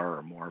 $1,000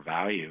 or more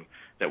value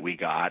that we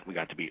got. We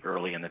got to be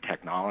early in the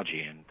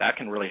technology, and that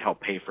can really help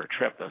pay for a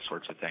trip, those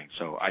sorts of things.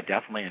 So I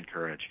definitely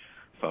encourage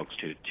folks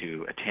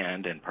to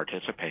attend and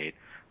participate.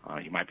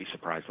 You might be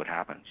surprised what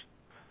happens.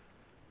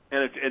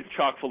 And it's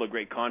chock full of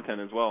great content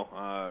as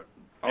well.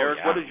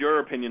 Erik, What is your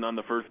opinion on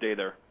the first day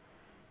there?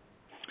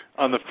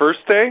 On the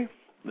first day?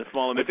 The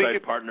small and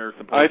mid-sized partner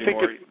symposium.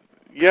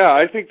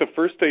 I think the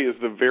first day is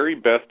the very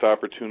best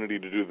opportunity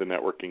to do the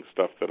networking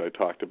stuff that I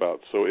talked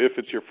about. So if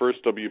it's your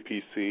first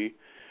WPC,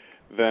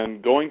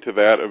 then going to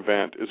that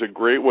event is a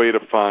great way to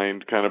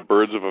find kind of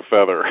birds of a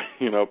feather,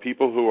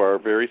 people who are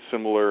very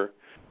similar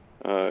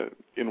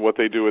in what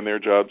they do in their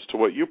jobs to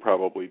what you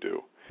probably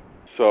do.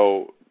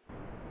 So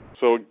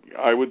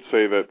I would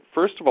say that,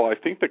 first of all, I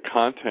think the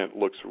content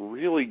looks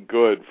really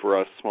good for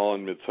us small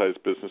and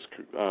mid-sized business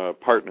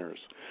partners.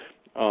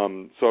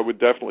 So I would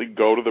definitely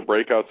go to the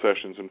breakout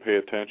sessions and pay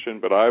attention,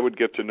 but I would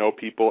get to know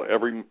people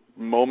every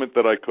moment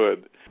that I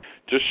could.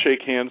 Just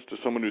shake hands to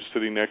someone who's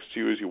sitting next to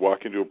you as you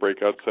walk into a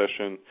breakout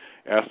session,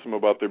 ask them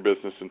about their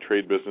business and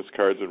trade business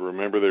cards, and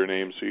remember their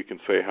names so you can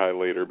say hi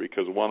later,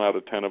 because 1 out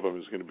of 10 of them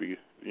is going to be,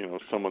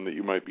 someone that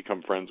you might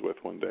become friends with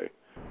one day.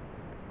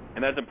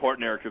 And that's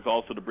important, Erik, is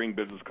also to bring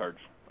business cards.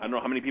 I don't know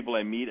how many people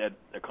I meet at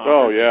a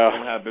conference that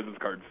don't have business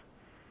cards.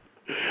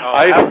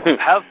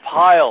 Have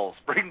piles.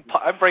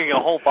 I'm bringing a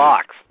whole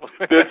box.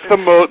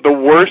 It's the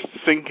worst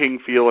sinking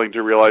feeling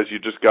to realize you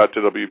just got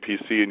to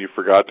WPC and you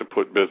forgot to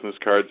put business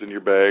cards in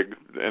your bag,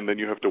 and then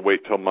you have to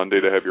wait till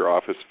Monday to have your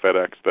office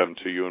FedEx them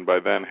to you, and by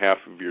then half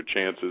of your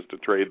chances to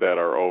trade that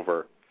are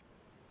over.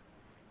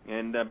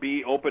 And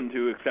be open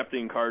to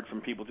accepting cards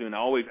from people too, and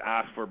always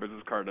ask for a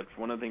business card. That's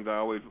one of the things I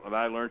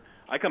learned.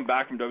 I come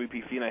back from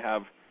WPC and I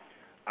have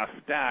a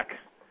stack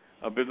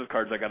of business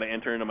cards I got to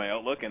enter into my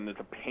Outlook, and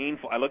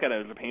I look at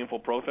it as a painful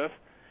process,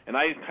 and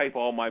I type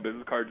all my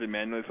business cards in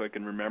manually so I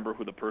can remember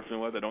who the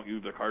person was. I don't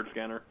use the card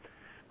scanner,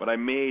 but I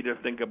may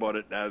just think about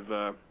it as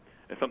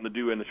something to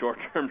do in the short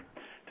term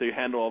to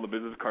handle all the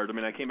business cards. I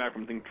mean, I came back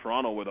from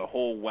Toronto with a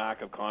whole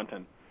whack of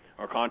content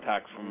or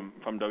contacts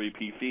from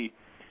WPC,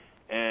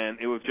 and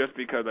it was just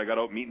because I got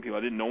out meeting people.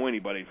 I didn't know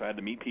anybody, so I had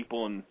to meet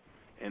people, and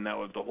that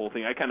was the whole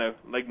thing. I kind of,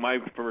 like my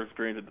first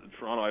experience at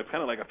Toronto, I was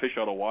kind of like a fish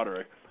out of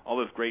water. All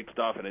this great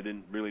stuff, and I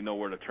didn't really know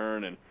where to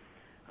turn, and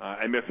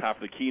I missed half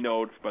the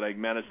keynotes, but I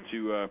managed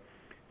to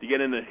get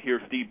in to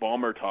hear Steve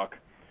Ballmer talk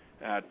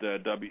at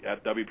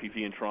WPC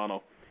in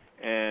Toronto,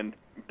 and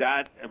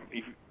that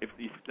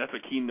if that's a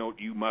keynote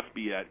you must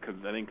be at, because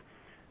I think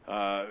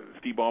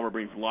Steve Ballmer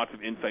brings lots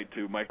of insight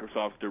to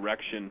Microsoft's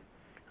direction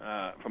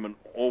from an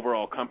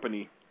overall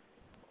company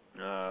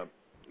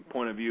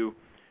point of view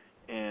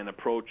and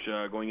approach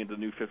going into the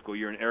new fiscal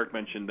year. And Erik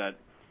mentioned that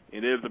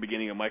it is the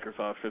beginning of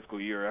Microsoft's fiscal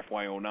year,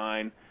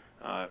 FY09.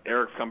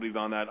 Erik's company's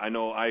on that. I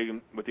know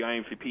with the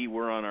IMCP,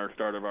 we're on our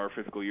start of our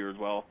fiscal year as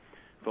well.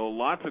 So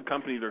lots of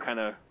companies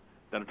are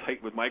that are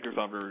tight with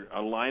Microsoft are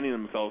aligning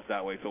themselves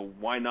that way. So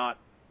why not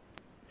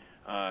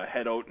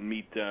head out and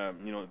meet,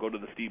 go to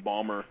the Steve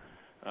Ballmer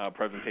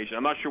presentation.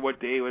 I'm not sure what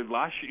day it was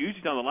last year.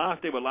 Usually on the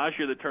last day, but last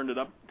year they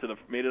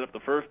made it up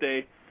the first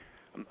day.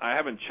 I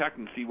haven't checked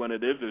and see when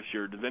it is this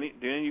year. Do any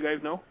of you guys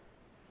know?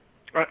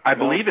 I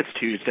believe it's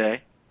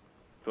Tuesday.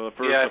 So the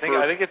first. Yeah, I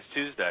think it's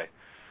Tuesday.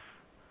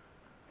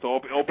 So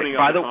opening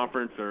up the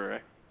conference,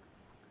 or.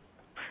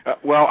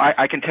 Well,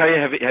 I can tell you,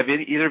 have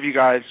either of you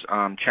guys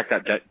checked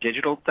out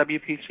Digital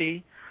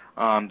WPC?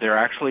 They're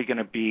actually going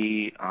to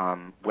be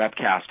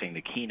webcasting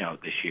the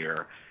keynote this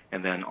year,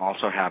 and then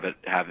also have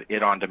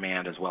it on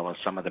demand as well as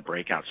some of the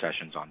breakout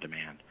sessions on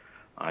demand.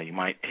 You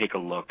might take a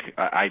look.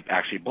 I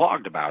actually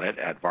blogged about it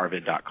at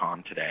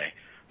varvid.com today,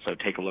 so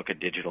take a look at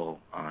Digital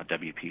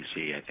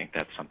WPC. I think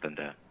that's something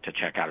to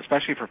check out,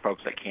 especially for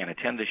folks that can't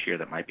attend this year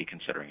that might be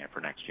considering it for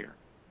next year.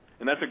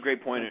 And that's a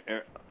great point,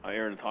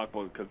 Aaron, to talk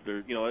about, because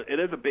it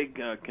is a big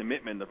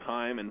commitment of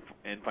time and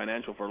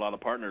financial for a lot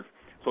of partners.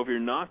 So if you're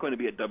not going to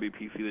be at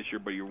WPC this year,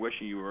 but you're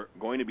wishing you were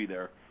going to be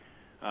there,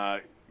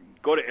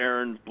 go to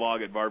Aaron's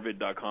blog at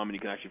varvid.com, and you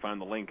can actually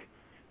find the link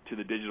to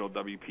the Digital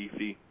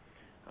WPC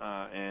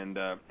and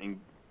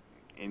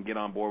get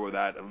on board with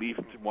that. At least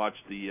watch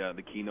the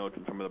keynotes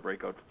and some of the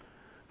breakouts.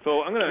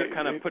 So I'm going to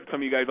kind of put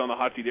some of you guys on the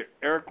hot seat here.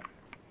 Erik,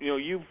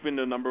 you've been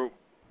to a number.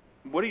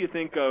 What do you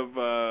think of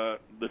the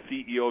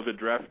CEO's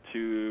address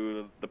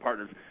to the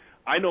partners?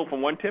 I know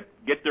from one tip,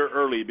 get there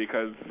early,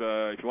 because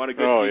if you want to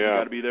go, you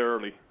got to be there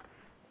early.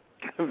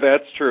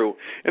 That's true.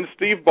 And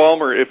Steve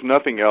Ballmer, if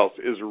nothing else,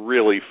 is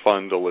really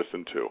fun to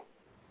listen to.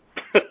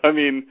 I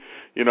mean,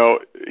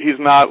 he's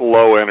not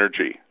low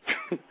energy.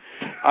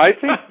 I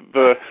think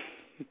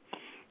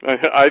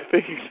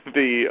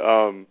the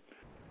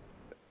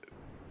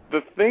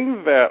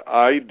thing that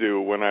I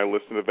do when I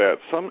listen to that,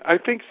 I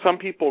think some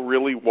people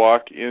really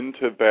walk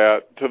into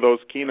those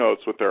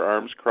keynotes with their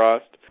arms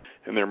crossed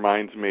and their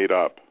minds made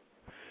up.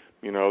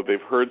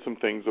 They've heard some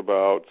things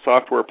about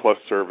software plus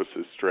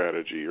services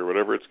strategy or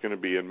whatever it's going to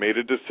be, and made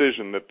a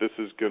decision that this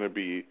is going to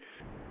be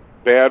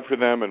bad for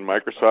them and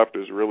Microsoft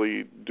is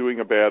really doing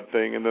a bad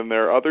thing. And then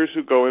there are others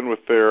who go in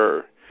with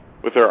their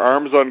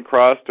arms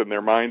uncrossed and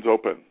their minds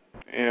open.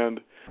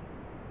 And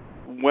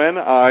when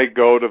I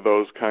go to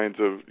those kinds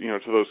of,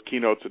 to those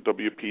keynotes at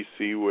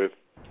WPC with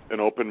an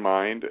open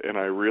mind, and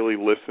I really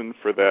listen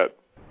for that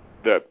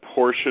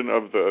portion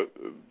of the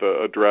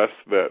address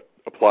that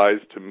applies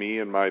to me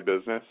and my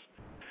business,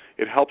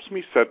 it helps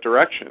me set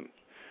direction.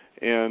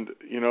 And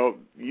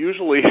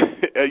usually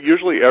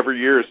every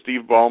year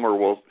Steve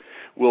Ballmer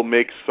will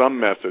make some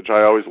message.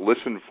 I always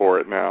listen for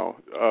it now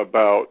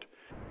about,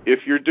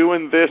 if you're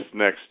doing this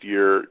next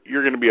year,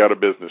 you're going to be out of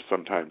business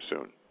sometime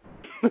soon.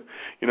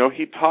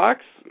 He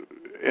talks,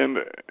 and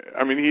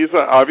I mean, he's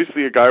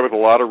obviously a guy with a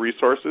lot of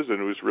resources and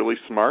who's really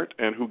smart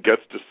and who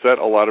gets to set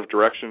a lot of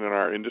direction in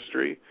our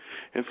industry.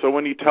 And so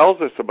when he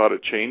tells us about a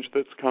change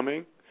that's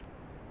coming,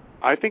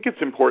 I think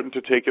it's important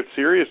to take it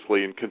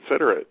seriously and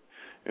consider it.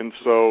 And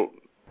so,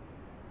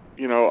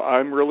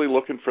 I'm really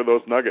looking for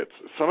those nuggets.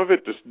 Some of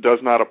it just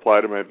does not apply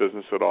to my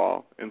business at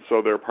all, and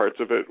so there are parts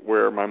of it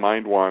where my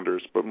mind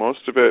wanders, but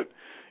most of it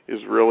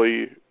is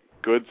really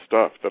good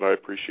stuff that I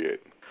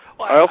appreciate.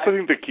 Well, I also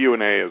think the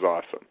Q&A is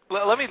awesome.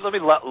 Let me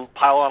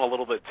pile on a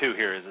little bit too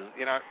here.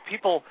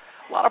 People,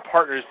 a lot of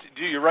partners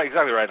do. You're right,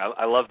 exactly right.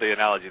 I love the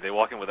analogy. They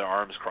walk in with their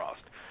arms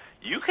crossed.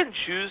 You can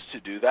choose to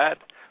do that,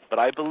 but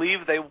I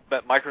believe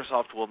that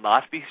Microsoft will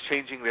not be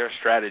changing their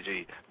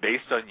strategy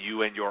based on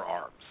you and your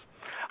arms.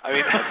 So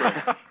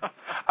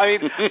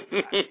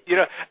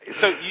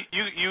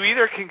you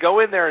either can go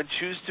in there and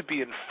choose to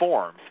be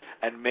informed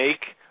and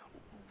make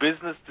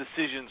business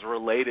decisions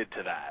related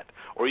to that,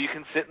 or you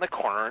can sit in the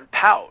corner and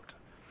pout.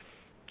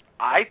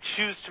 I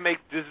choose to make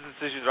business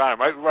decisions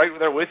around. I'm right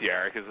there with you,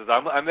 Erik.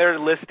 I'm there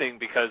listening,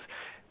 because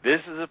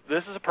this is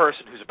a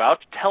person who's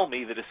about to tell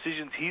me the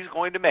decisions he's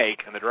going to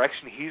make and the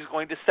direction he's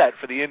going to set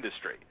for the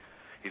industry.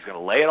 He's going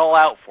to lay it all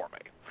out for me.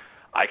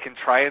 I can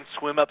try and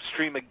swim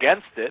upstream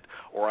against it,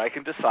 or I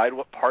can decide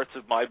what parts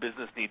of my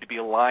business need to be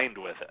aligned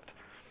with it.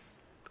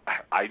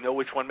 I know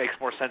which one makes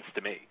more sense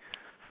to me.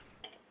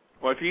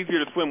 Well, it's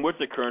easier to swim with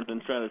the current than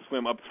trying to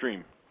swim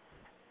upstream.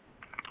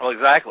 Well,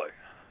 exactly.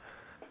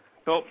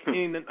 So,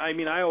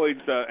 I always,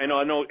 I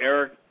know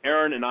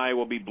Aaron and I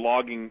will be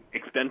blogging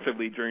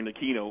extensively during the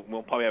keynote.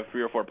 We'll probably have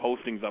 3 or 4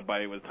 postings up by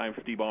the time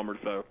Steve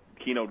Ballmer's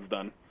keynote is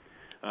done.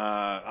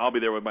 I'll be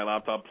there with my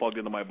laptop plugged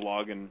into my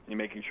blog and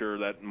making sure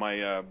that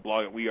my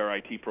blog at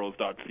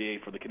weareitpros.ca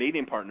for the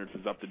Canadian partners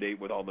is up to date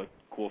with all the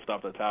cool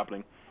stuff that's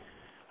happening.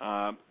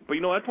 But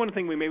that's one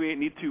thing we maybe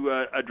need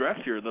to address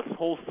here, this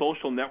whole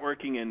social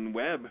networking and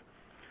web.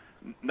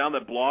 now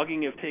that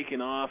blogging has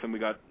taken off and we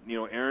got,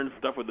 Aaron's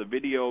stuff with the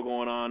video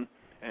going on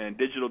and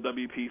digital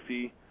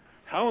WPC,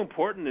 how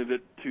important is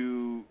it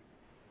to,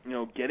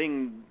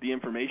 getting the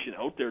information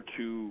out there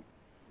to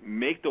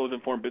make those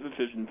informed business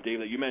decisions, Dave,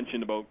 that you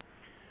mentioned about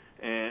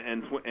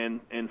and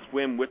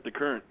swim with the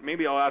current?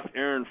 Maybe I'll ask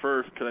Aaron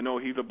first because I know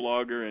he's a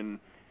blogger, and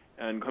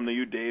come to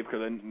you, Dave,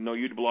 because I know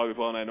you blog as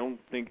well, and I don't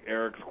think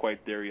Erik's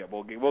quite there yet.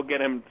 We'll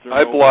get him.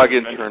 I blog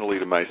internally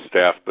to my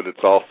staff, but it's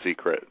all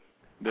secret.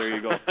 There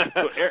you go.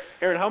 So,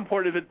 Aaron, how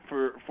important is it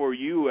for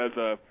you as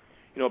a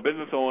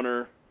business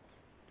owner,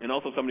 and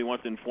also somebody who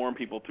wants to inform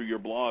people through your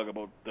blog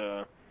about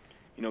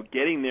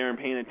getting there and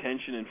paying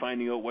attention and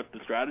finding out what the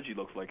strategy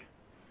looks like?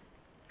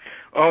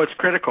 Oh, it's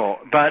critical.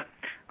 But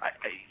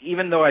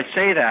even though I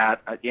say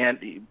that,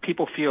 and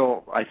people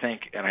feel, I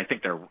think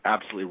they're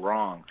absolutely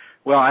wrong,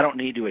 well, I don't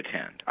need to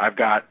attend. I've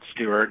got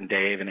Stuart and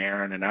Dave and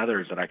Aaron and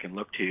others that I can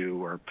look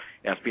to, or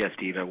SBS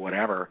Diva,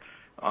 whatever,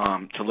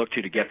 to look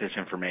to get this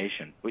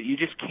information. But you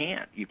just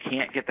can't. You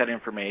can't get that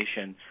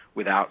information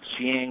without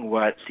seeing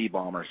what Steve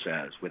Ballmer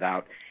says,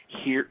 without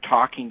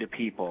talking to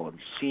people and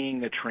seeing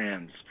the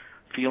trends,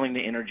 feeling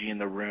the energy in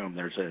the room.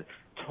 There's a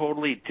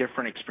totally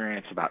different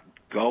experience about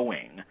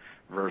going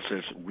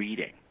versus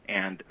reading.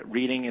 And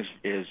reading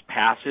is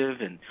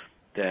passive, and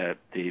the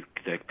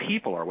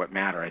people are what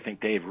matter. I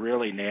think Dave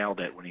really nailed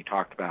it when he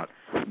talked about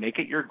make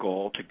it your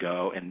goal to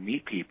go and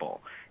meet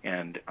people,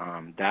 and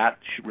that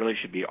really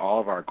should be all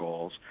of our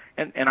goals.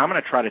 And I'm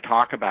going to try to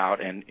talk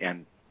about and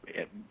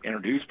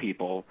introduce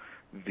people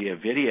via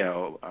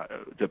video,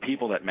 the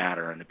people that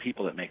matter and the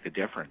people that make the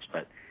difference.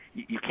 But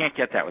you can't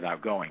get that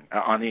without going.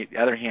 On the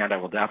other hand,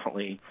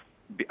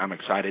 I'm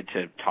excited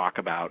to talk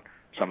about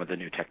some of the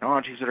new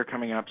technologies that are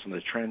coming up, some of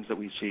the trends that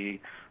we see,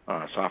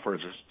 software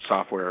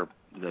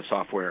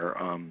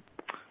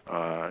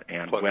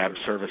and web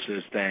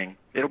services thing.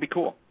 It'll be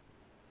cool.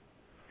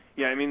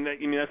 Yeah, I mean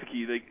that's the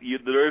key.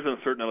 There is a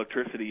certain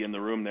electricity in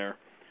the room there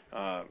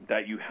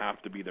that you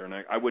have to be there, and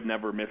I would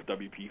never miss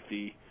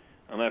WPC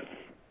unless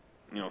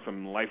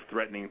some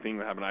life-threatening thing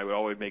would happen. I would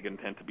always make an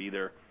intent to be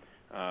there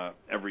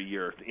every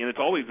year, and it's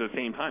always the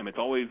same time. It's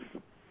always,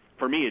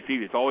 for me, it's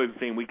easy. It's always the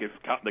same week as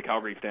the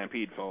Calgary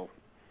Stampede, so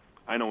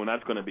I know when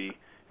that's going to be.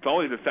 It's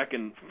always the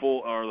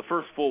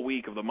first full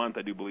week of the month,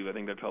 I do believe. I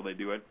think that's how they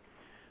do it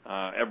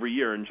every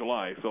year in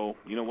July. So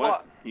you know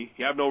what? You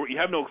have no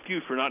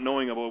excuse for not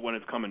knowing about when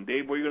it's coming.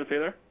 Dave, what are you going to say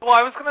there? Well,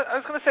 I was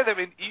going to say that. I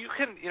mean, you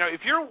can,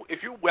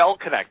 if you're well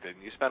connected,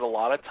 and you spend a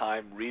lot of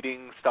time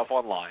reading stuff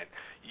online,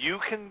 you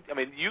can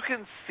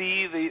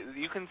see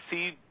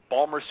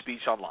Ballmer's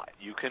speech online.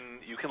 You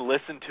can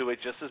listen to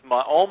it just as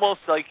much,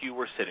 almost like you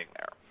were sitting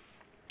there.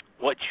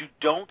 What you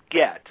don't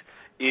get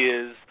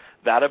is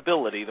that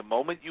ability, the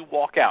moment you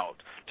walk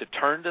out, to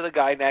turn to the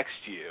guy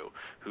next to you,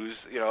 who's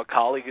a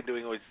colleague and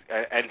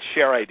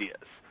share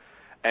ideas,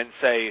 and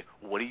say,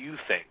 "What do you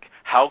think?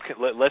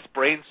 Let's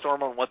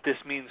brainstorm on what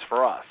this means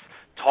for us."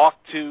 Talk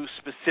to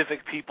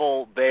specific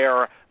people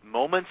there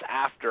moments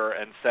after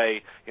and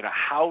say,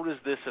 how does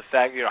this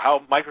affect?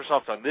 How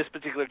Microsoft's on this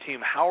particular team?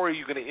 How are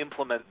you going to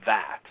implement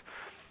that?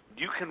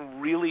 You can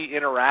really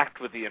interact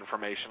with the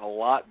information a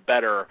lot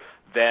better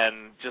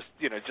than just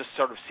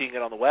sort of seeing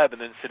it on the web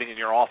and then sitting in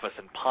your office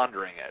and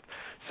pondering it.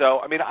 So,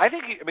 I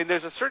think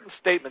there's a certain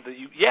statement that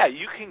you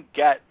can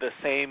get the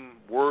same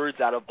words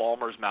out of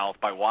Ballmer's mouth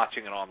by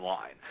watching it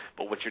online,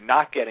 but what you're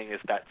not getting is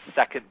that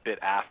second bit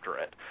after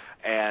it.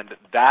 And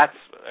that's,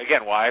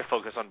 again, why I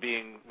focus on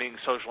being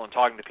social and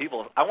talking to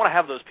people. I want to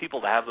have those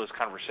people to have those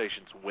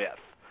conversations with.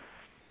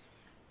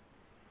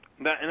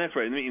 And that's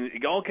right.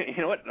 It all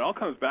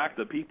comes back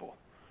to people.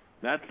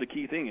 That's the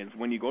key thing, is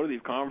when you go to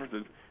these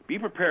conferences, be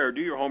prepared,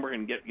 do your homework,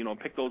 and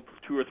pick those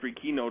 2 or 3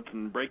 keynotes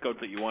and breakouts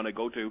that you want to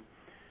go to.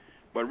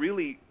 But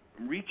really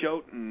reach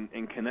out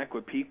and connect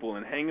with people,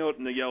 and hang out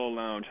in the Yellow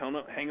Lounge,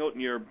 hang out in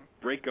your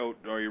breakout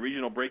or your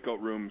regional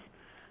breakout rooms.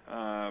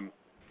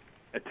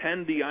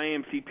 Attend the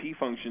IMCP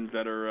functions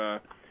that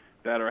are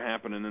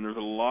happening, and there's a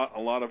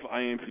lot of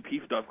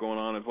IMCP stuff going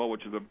on as well,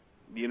 which is the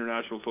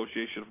International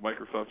Association of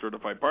Microsoft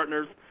Certified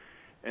Partners.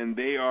 And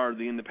they are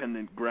the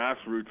independent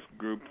grassroots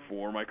group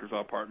for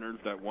Microsoft partners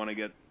that want to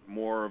get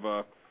more of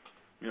a,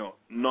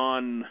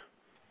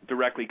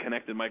 non-directly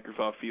connected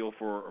Microsoft feel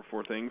for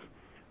things.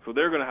 So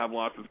they're going to have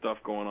lots of stuff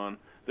going on.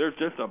 There's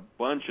just a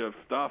bunch of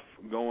stuff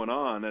going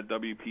on at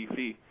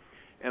WPC.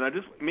 And I'm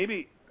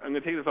going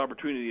to take this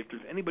opportunity, if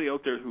there's anybody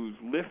out there who's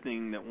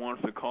listening that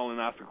wants to call and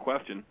ask a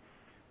question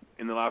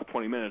in the last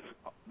 20 minutes,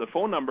 the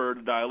phone number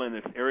to dial in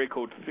is area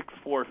code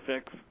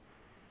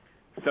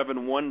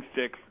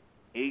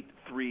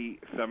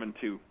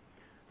 646-716-8372.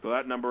 So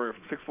that number is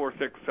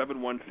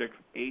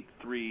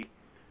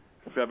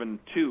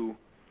 646-716-8372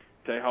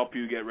 to help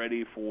you get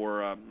ready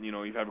for,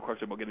 you have a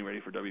question about getting ready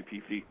for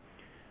WPC.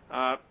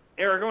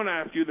 Erik, I want to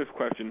ask you this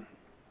question.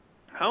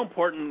 How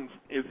important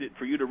is it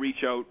for you to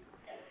reach out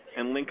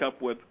and link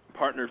up with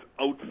partners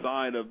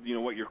outside of,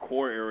 what your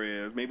core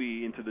area is,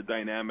 maybe into the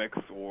Dynamics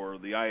or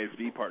the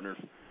ISV partners,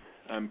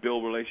 and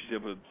build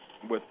relationship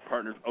with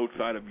partners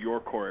outside of your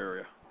core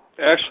area?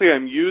 Actually,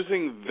 I'm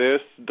using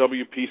this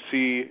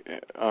WPC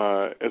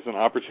as an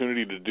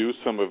opportunity to do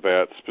some of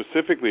that.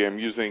 Specifically, I'm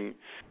using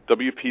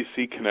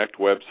WPC Connect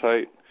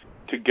website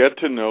to get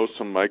to know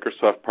some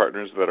Microsoft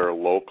partners that are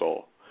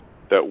local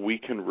that we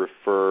can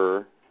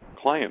refer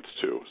clients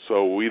to.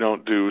 So we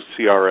don't do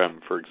CRM,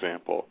 for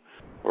example,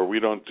 or we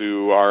don't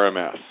do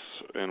RMS,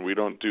 and we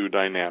don't do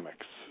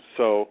Dynamics.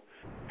 So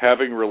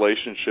having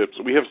relationships,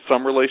 we have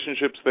some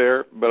relationships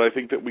there, but I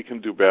think that we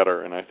can do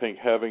better. And I think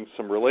having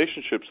some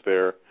relationships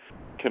there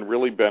can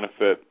really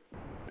benefit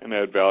and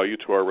add value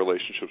to our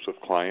relationships with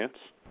clients.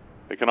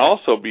 It can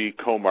also be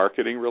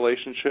co-marketing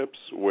relationships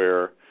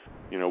where,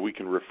 we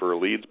can refer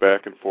leads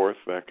back and forth,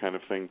 that kind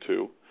of thing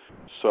too.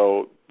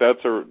 So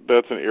that's an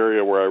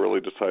area where I really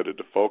decided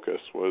to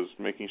focus, was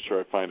making sure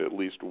I find at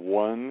least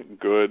one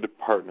good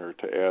partner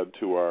to add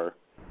to our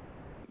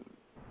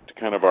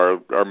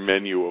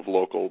menu of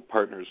local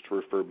partners to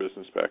refer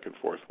business back and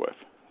forth with.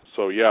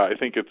 So yeah, I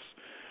think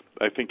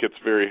it's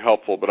very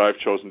helpful, but I've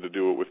chosen to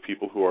do it with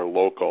people who are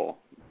local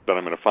that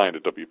I'm going to find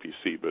at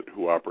WPC, but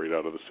who operate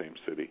out of the same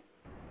city.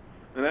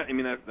 And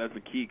that's the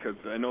key, because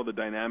I know the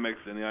Dynamics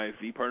and the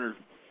ISV partners,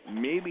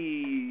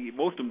 maybe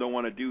most of them don't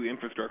want to do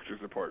infrastructure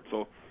support.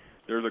 So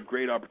there's a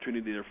great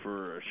opportunity there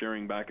for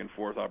sharing back and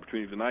forth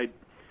opportunities. And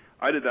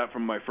I did that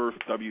from my first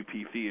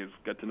WPC, is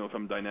get to know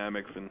some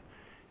Dynamics and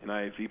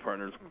ISV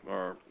partners,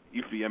 or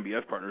used to be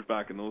MBS partners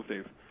back in those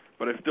days.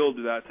 But I still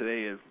do that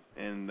today,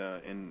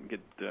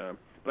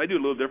 but I do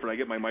a little different. I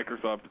get my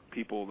Microsoft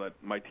people,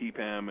 my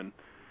TPAM and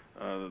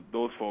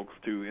those folks,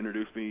 to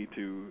introduce me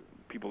to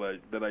people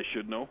that I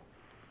should know.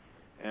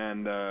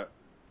 And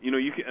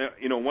you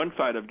can, one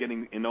side of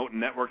getting out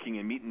networking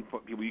and meeting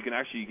people, you can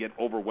actually get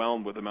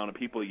overwhelmed with the amount of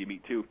people you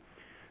meet too.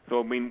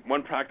 So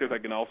one practice I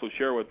can also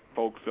share with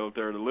folks out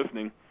there that are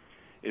listening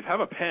is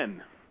have a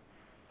pen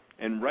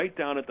and write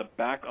down on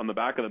the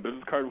back of the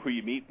business card who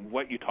you meet,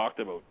 what you talked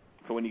about.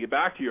 So when you get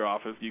back to your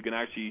office, you can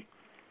actually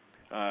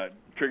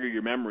trigger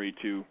your memory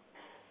to,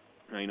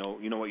 what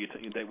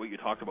you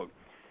talked about.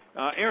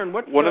 Aaron,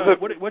 sorry,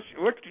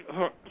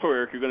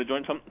 Eric, you're going to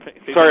join something?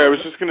 Sorry, I was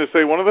just going to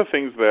say, one of the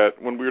things that,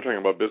 when we were talking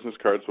about business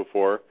cards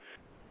before,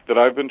 that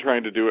I've been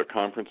trying to do at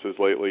conferences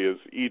lately is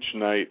each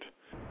night,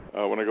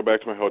 when I go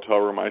back to my hotel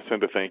room, I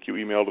send a thank you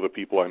email to the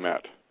people I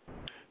met.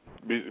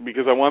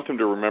 Because I want them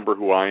to remember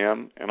who I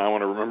am, and I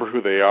want to remember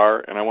who they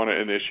are, and I want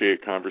to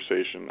initiate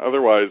conversation.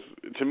 Otherwise,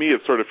 to me, it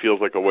sort of feels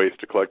like a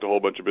waste to collect a whole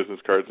bunch of business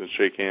cards and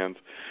shake hands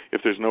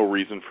if there's no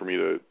reason for me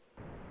to,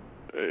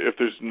 if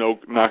there's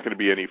not going to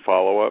be any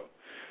follow-up.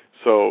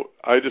 So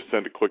I just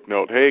send a quick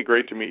note, hey,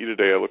 great to meet you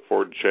today. I look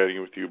forward to chatting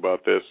with you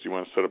about this. Do you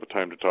want to set up a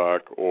time to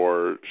talk,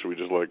 or should we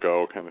just let it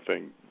go, kind of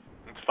thing?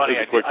 It's funny.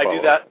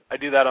 I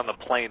do that on the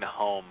plane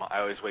home. I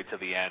always wait till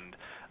the end.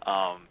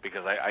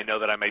 Because I know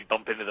that I may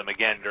bump into them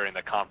again during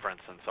the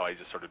conference, and so I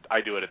just I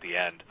do it at the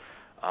end.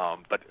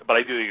 But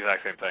I do the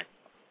exact same thing.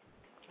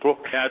 Cool.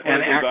 Yeah, it's one of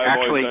the things I've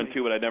always done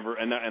too, but I never,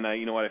 and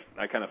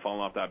I kind of fallen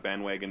off that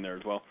bandwagon there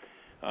as well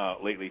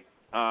lately.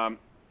 Aaron,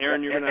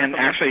 you're going to. And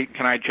actually,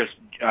 can I just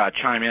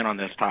chime in on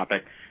this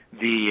topic?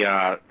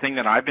 The thing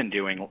that I've been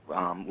doing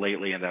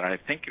lately, and that I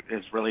think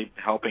is really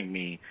helping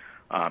me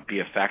be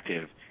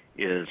effective,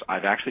 is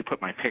I've actually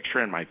put my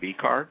picture in my V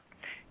card.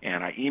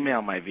 And I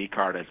email my V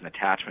card as an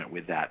attachment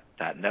with that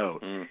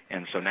note.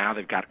 And so now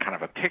they've got kind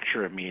of a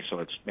picture of me, so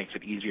it makes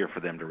it easier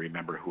for them to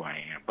remember who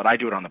I am. But I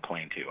do it on the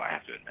plane too, I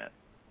have to admit.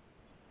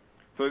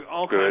 So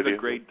all kinds of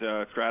great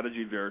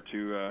strategies there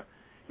to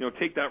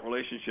take that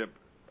relationship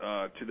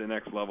to the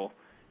next level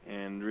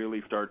and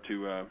really start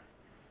to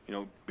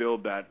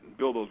build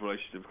those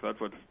relationships. That's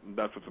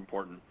what's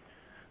important.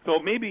 So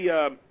maybe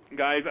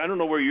guys, I don't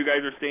know where you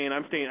guys are staying.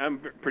 I'm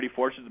pretty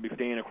fortunate to be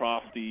staying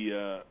across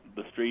the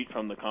street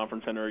from the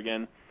conference center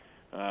again,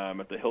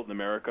 at the Hilton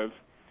Americas.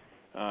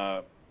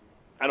 I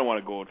don't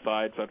want to go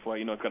outside, so that's why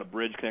it's got a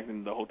bridge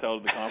connecting the hotel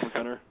to the conference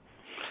center.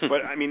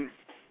 But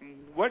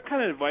what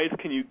kind of advice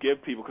can you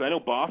give people? Because I know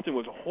Boston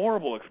was a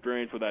horrible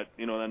experience with that,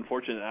 that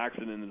unfortunate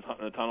accident in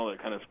the tunnel that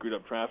kind of screwed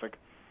up traffic.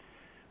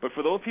 But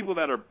for those people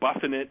that are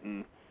bussing it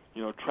and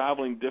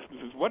traveling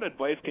distances, what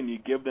advice can you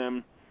give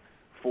them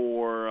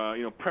for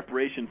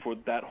preparation for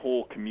that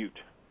whole commute?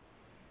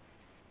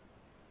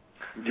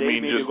 You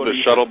mean just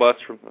the shuttle bus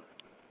from?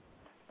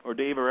 Or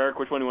Dave or Eric,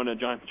 which one do you want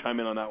to chime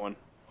in on that one?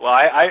 Well,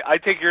 I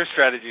take your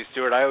strategy,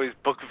 Stuart. I always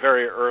book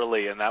very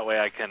early, and that way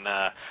I can.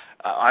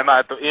 I'm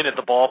at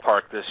the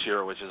ballpark this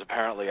year, which is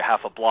apparently a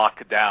half a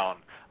block down.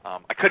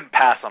 I couldn't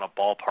pass on a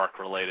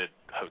ballpark-related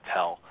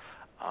hotel.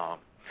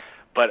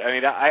 But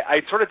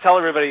I sort of tell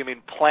everybody.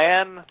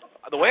 Plan.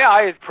 The way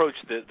I approach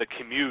the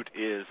commute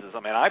is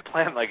I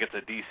plan like it's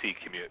a DC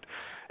commute.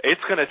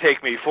 It's going to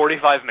take me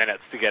 45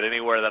 minutes to get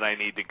anywhere that I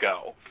need to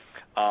go.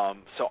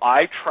 So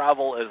I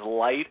travel as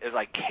light as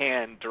I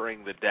can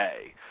during the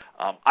day.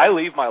 I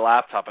leave my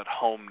laptop at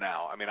home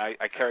now.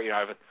 I carry,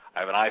 I I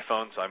have an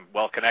iPhone, so I'm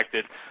well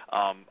connected.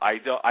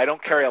 I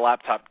don't carry a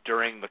laptop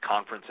during the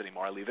conference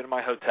anymore. I leave it in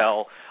my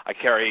hotel. I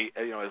carry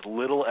a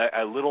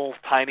little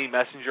tiny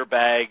messenger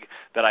bag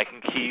that I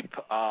can keep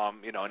a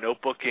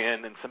notebook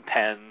in and some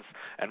pens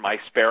and my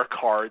spare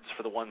cards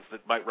for the ones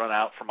that might run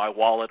out from my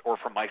wallet or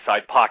from my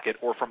side pocket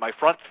or from my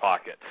front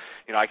pocket.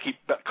 I keep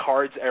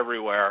cards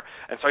everywhere,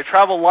 and so I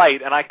travel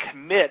light, and I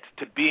commit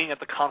to being at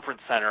the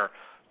conference center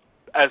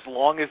as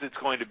long as it's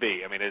going to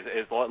be. I mean,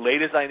 as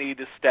late as I need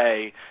to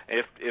stay.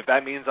 If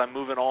that means I'm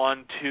moving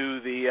on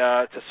to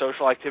the to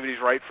social activities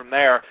right from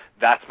there,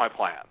 that's my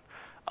plan.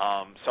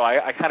 So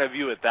I kind of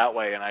view it that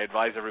way, and I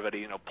advise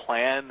everybody,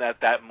 plan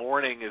that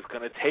morning is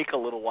going to take a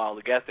little while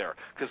to get there,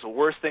 because the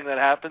worst thing that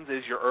happens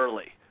is you're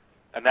early,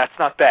 and that's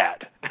not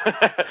bad.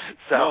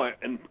 No,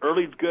 and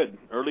early's good.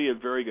 Early is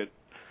very good.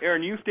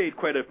 Aaron, you stayed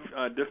quite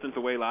a distance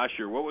away last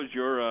year. What was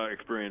your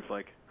experience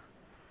like?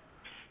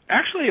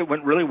 Actually, it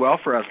went really well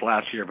for us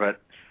last year,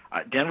 but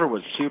Denver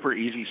was a super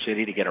easy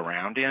city to get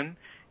around in,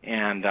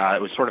 and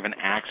it was sort of an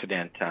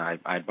accident.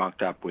 I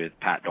bunked up with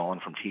Pat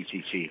Dolan from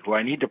TCC, who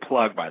I need to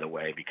plug, by the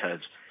way, because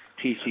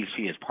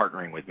TCC is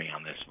partnering with me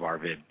on this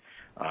Varvid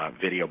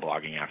video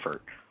blogging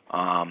effort.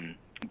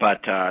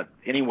 But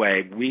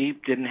anyway, we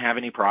didn't have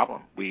any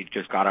problem. We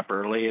just got up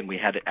early, and we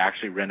had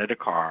actually rented a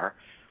car,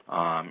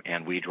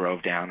 and we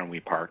drove down and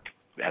we parked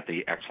at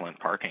the excellent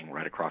parking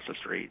right across the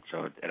street.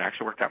 So it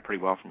actually worked out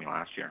pretty well for me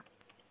last year.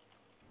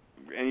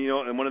 And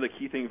and one of the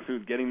key things to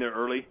getting there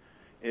early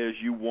is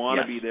you want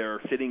to be there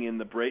sitting in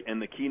the break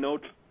and the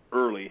keynotes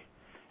early.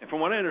 And from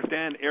what I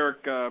understand,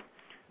 Erik,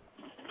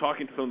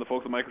 talking to some of the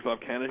folks at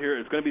Microsoft Canada here,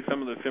 it's going to be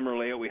some of the similar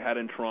layout we had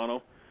in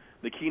Toronto.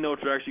 The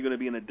keynotes are actually going to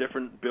be in a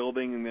different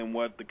building than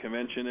what the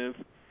convention is.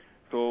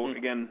 So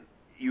again,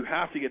 you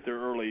have to get there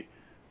early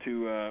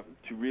to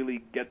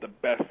really get the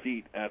best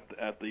seat at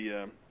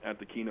the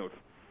keynotes.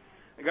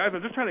 And guys,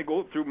 I'm just trying to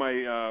go through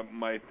my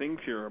my things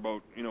here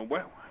about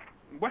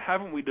what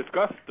haven't we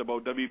discussed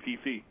about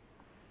WPC?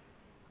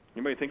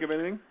 Anybody think of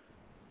anything?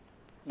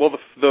 Well,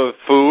 the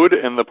food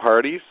and the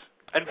parties.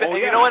 And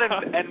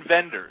and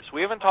vendors.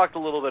 We haven't talked a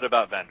little bit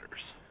about vendors.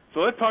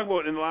 So let's talk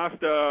about in the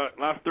last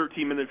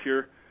 13 minutes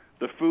here,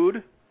 the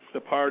food, the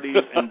parties,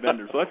 and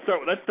vendors. So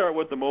let's start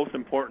with the most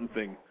important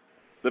thing,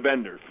 the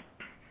vendors.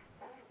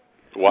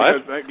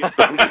 What? I'm just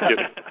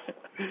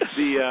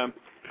kidding.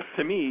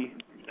 To me,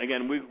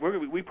 again,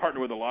 we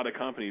partner with a lot of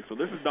companies, so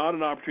this is not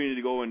an opportunity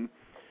to go and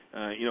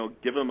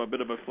give them a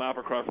bit of a slap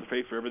across the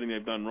face for everything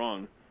they've done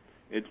wrong.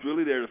 It's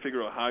really there to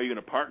figure out how you're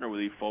going to partner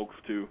with these folks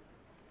to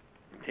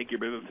take your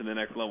business to the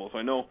next level. So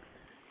I know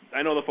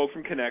the folks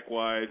from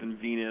ConnectWise and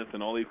Zenith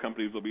and all these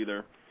companies will be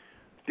there.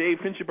 Dave,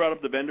 since you brought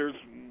up the vendors,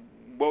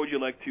 what would you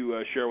like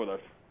to share with us?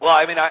 Well,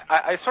 I mean,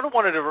 I sort of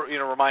wanted to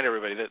remind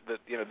everybody that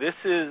this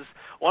is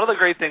one of the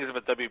great things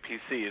about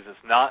WPC is it's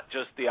not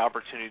just the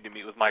opportunity to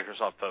meet with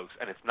Microsoft folks,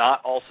 and it's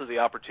not also the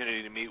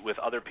opportunity to meet with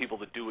other people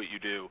that do what you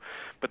do,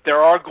 but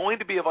there are going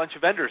to be a bunch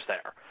of vendors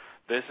there.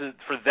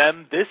 For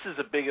them, this is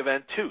a big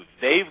event too.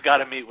 They've got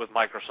to meet with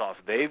Microsoft.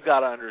 They've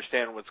got to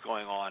understand what's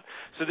going on.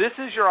 So this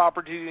is your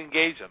opportunity to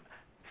engage them.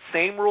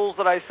 Same rules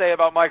that I say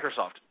about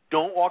Microsoft.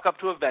 Don't walk up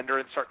to a vendor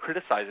and start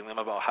criticizing them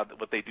about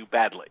what they do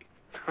badly.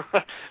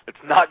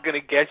 It's not going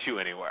to get you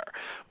anywhere.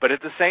 But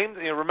at the same,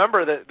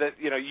 remember that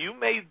you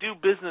may do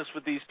business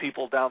with these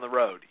people down the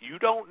road. You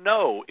don't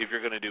know if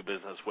you're going to do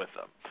business with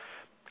them.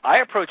 I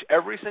approach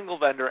every single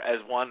vendor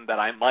as one that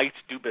I might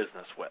do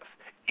business with,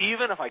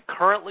 even if I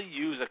currently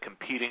use a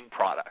competing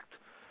product,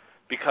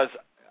 because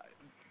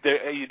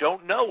you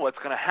don't know what's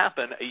going to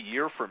happen a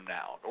year from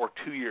now or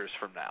 2 years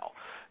from now.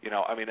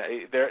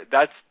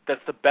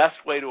 That's the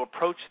best way to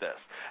approach this.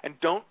 And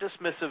don't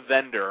dismiss a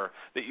vendor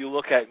that you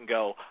look at and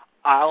go,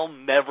 I'll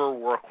never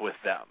work with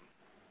them,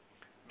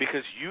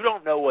 because you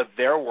don't know what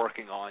they're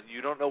working on, you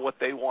don't know what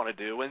they want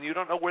to do, and you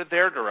don't know where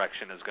their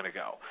direction is going to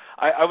go.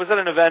 I was at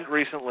an event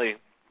recently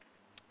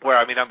where,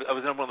 I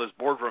was in one of those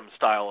boardroom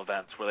style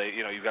events where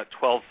you've got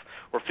 12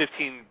 or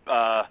 15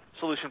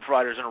 solution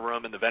providers in a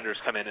room, and the vendors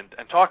come in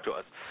and talk to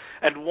us.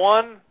 And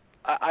one,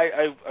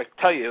 I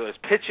tell you, was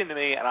pitching to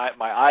me, and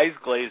my eyes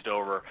glazed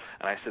over,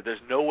 and I said, there's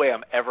no way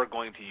I'm ever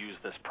going to use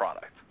this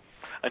product.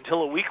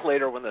 Until a week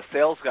later when the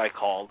sales guy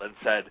called and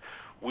said,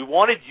 we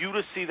wanted you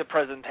to see the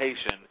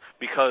presentation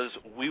because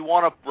we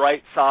want to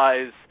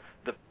right-size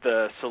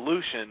the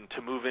solution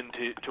to move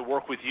into to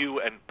work with you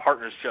and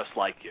partners just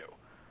like you.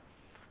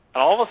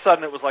 And all of a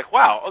sudden it was like,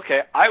 wow,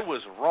 okay, I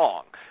was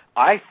wrong.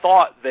 I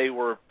thought they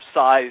were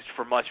sized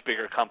for much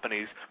bigger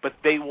companies, but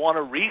they want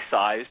to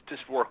resize to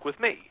work with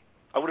me.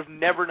 I would have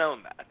never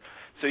known that.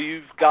 So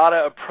you've got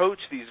to approach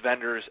these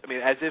vendors,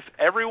 as if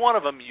every one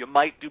of them you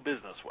might do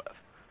business with.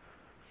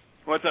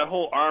 Well, it's that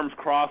whole arms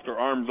crossed or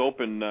arms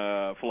open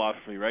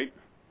philosophy, right?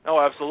 Oh,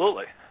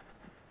 absolutely.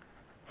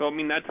 So,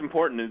 that's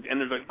important. And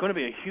there's going to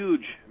be a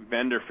huge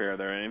vendor fair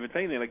there. And if it's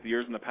anything like the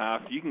years in the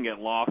past, you can get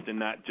lost in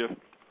that just,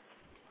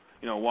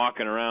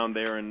 walking around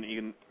there and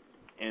seeing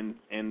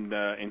everything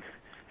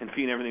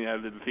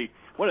that there to see.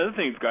 One of the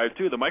things, guys,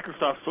 too, the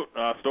Microsoft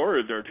store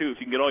is there, too. So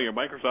you can get all your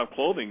Microsoft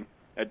clothing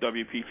at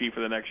WPC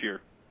for the next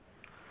year.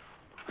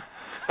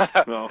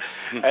 No.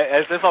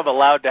 As if I'm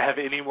allowed to have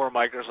any more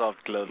Microsoft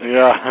clothing.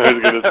 Yeah, I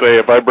was going to say,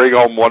 if I bring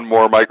home one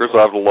more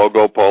Microsoft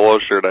logo polo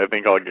shirt, I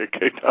think I'll get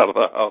kicked out of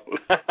the house.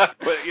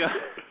 But yeah.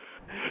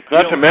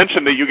 Not to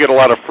mention that you get a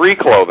lot of free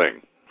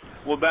clothing.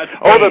 Well, that's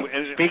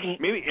speaking.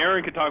 Maybe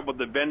Aaron could talk about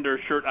the vendor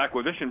shirt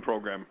acquisition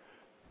program.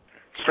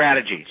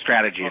 Strategy.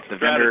 It's the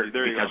vendor,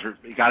 because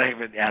you got to have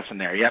an S in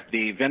there. Yep,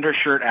 the vendor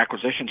shirt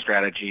acquisition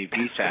strategy,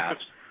 VSAS,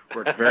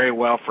 worked very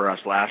well for us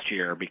last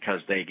year because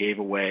they gave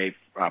away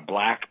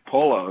black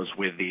polos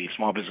with the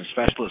Small Business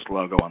Specialist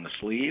logo on the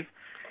sleeve.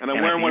 And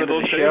I'm wearing one of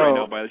those today right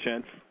now, by the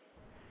chance.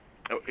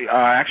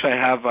 Actually, I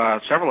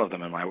have several of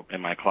them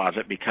in my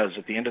closet because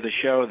at the end of the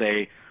show,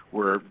 they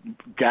were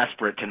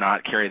desperate to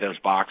not carry those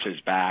boxes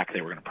back. They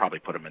were going to probably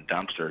put them in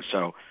dumpsters.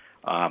 So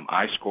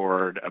I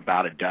scored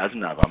about a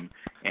dozen of them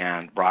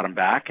and brought them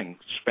back and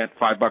spent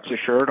 $5 a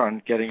shirt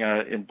on getting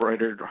a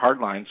embroidered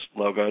Hardlines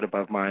logoed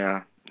above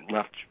my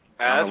left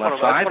That's one of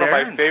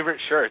my favorite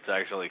shirts,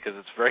 actually, because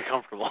it's very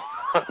comfortable.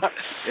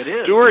 It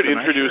is. Stuart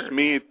introduced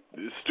me.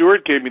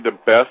 Stuart gave me the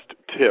best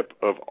tip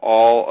of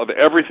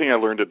everything I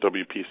learned at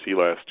WPC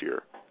last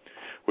year,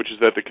 which is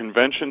that the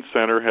convention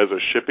center has a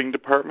shipping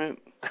department.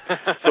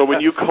 So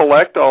when you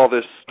collect all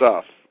this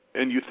stuff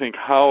and you think,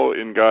 how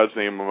in God's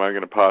name am I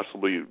going to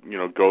possibly,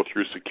 go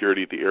through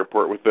security at the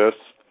airport with this?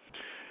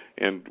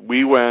 And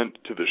we went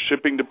to the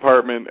shipping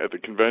department at the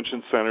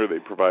convention center. They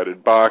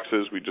provided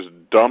boxes. We just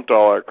dumped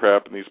all our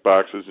crap in these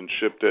boxes and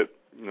shipped it,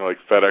 like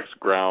FedEx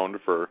ground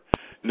for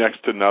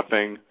next to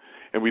nothing.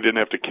 And we didn't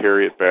have to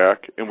carry it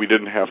back, and we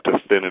didn't have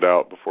to thin it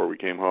out before we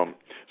came home.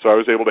 So I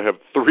was able to have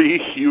 3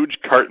 huge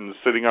cartons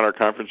sitting on our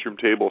conference room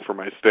table for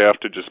my staff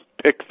to just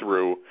pick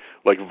through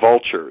like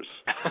vultures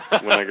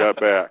when I got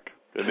back.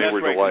 And they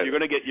were delighted.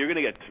 You're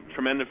gonna get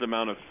tremendous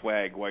amount of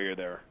swag while you're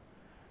there.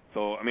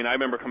 So, I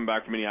remember coming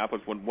back from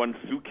Minneapolis with one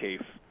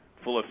suitcase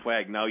full of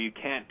swag. Now, you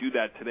can't do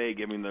that today,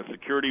 given the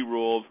security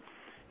rules,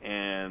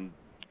 and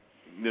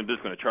they're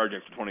just going to charge you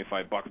extra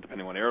 $25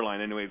 depending on airline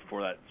anyways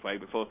for that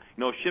swag. So,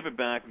 ship it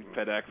back with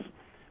FedEx.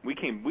 We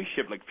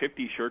shipped like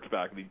 50 shirts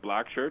back, these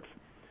black shirts.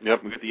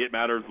 Yep. We got the It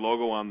Matters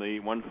logo on the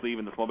one sleeve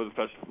and the Small Business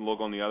Specialist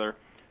logo on the other.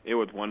 It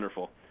was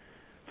wonderful.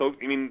 So,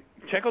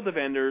 check out the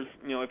vendors.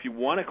 If you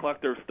want to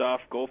collect their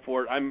stuff, go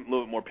for it. I'm a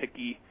little bit more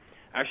picky.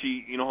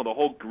 Actually, the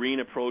whole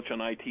green approach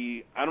on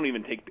IT, I don't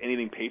even take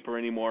anything paper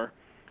anymore.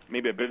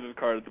 Maybe a business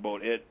card is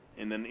about it.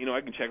 And then, I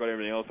can check out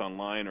everything else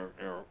online or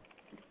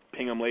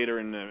ping them later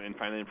and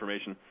find that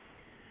information.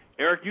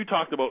 Eric, you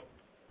talked about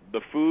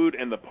the food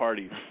and the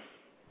parties.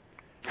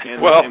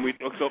 And, also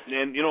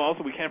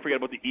we can't forget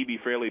about the E.B.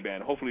 Fraley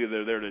Band. Hopefully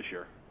they're there this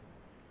year.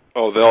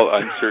 Oh,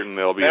 I'm certain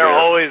they'll be there. They're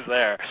always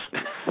there.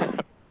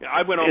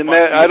 I went on. And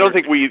I don't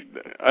think we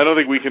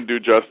can do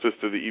justice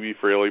to the E.B.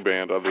 Fraley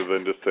Band other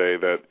than to say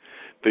that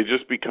they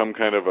just become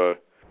kind of a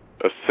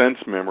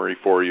sense memory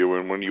for you.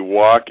 And when you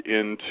walk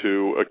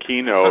into a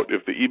keynote,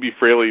 if the E.B.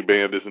 Fraley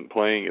Band isn't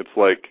playing, it's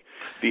like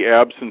the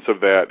absence of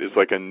that is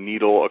like a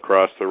needle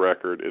across the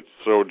record. It's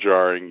so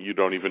jarring, you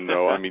don't even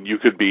know. You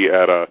could be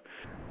at a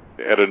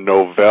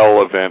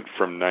Novell event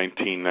from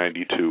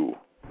 1992.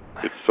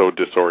 It's so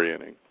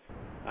disorienting.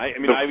 I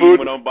even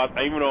went out and bought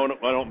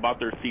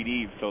their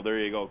CDs, so there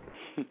you go.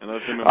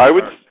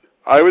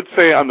 I would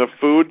say on the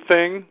food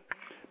thing,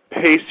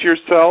 pace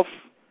yourself,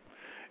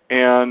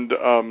 and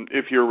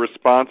if you're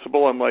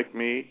responsible, unlike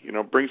me,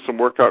 bring some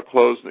workout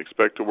clothes and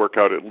expect to work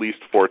out at least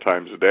 4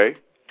 times a day.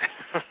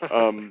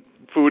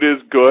 Food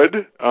is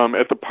good.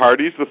 At the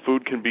parties, the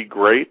food can be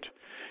great.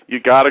 You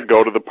got to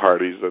go to the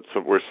parties. That's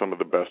where some of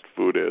the best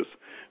food is.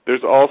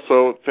 There's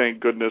also, thank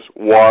goodness,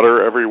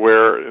 water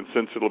everywhere, and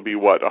since it'll be,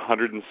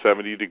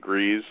 170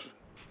 degrees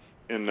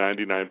and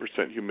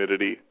 99%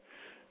 humidity,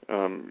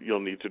 you'll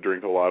need to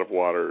drink a lot of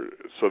water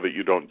so that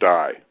you don't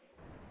die.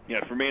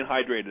 Yes, remain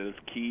hydrated is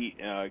key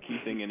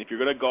thing. And if you're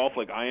going to golf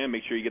like I am,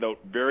 make sure you get out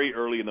very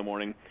early in the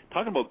morning.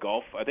 Talking about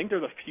golf, I think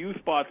there's a few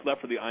spots left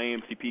for the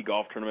IMCP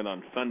golf tournament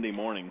on Sunday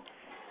morning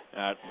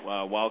at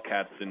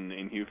Wildcats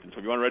in Houston. So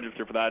if you want to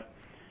register for that,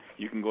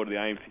 you can go to the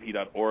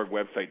imcp.org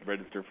website to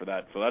register for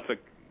that. So that's a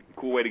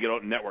cool way to get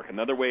out and network.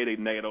 Another way to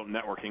get out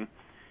networking.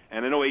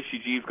 And I know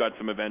HTG's got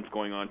some events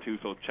going on too,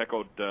 so check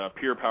out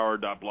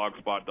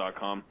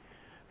peerpower.blogspot.com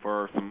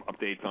for some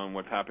updates on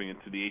what's happening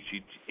into the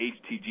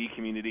HTG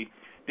community.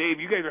 Dave,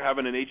 you guys are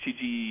having an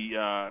HTG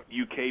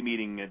UK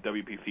meeting at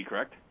WPC,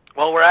 correct?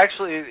 Well, we're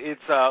actually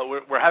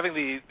we're having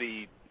the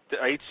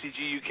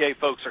HTG UK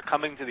folks are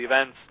coming to the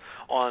events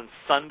on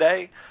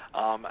Sunday,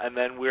 and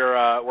then we're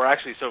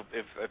actually, so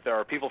if there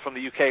are people from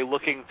the UK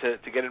looking to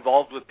get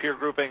involved with peer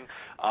grouping,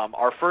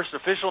 our first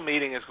official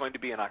meeting is going to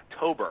be in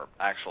October,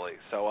 actually.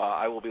 So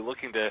I will be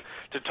looking to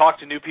talk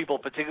to new people,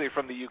 particularly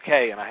from the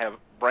UK, and I have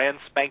brand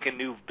spanking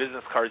new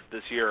business cards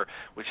this year,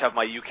 which have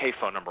my UK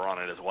phone number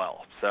on it as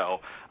well. So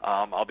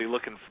I'll be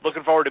looking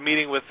forward to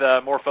meeting with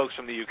more folks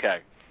from the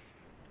UK.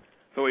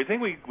 So I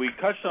think we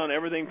touched on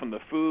everything from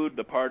the food,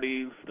 the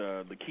parties,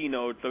 the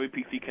keynotes,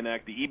 WPC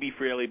Connect, the E.B.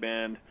 Fraley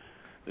Band,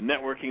 the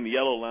networking, the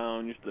Yellow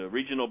Lounge, the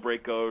regional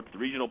breakouts, the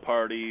regional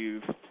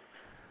parties.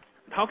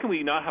 How can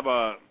we not have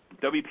a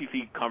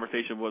WPC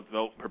conversation was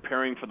about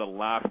preparing for the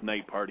last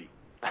night party.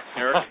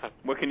 Erik,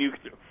 what can you,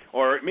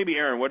 or maybe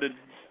Aaron, did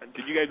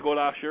you guys go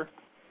last year?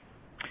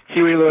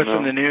 Huey Lewis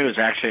in the News.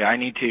 Actually, I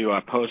need to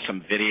post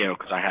some video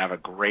because I have a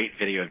great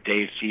video of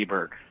Dave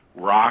Siebert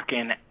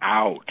rocking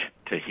out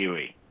to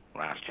Huey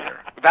last year.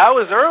 That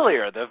was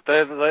earlier.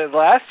 The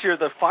last year,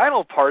 the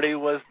final party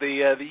was the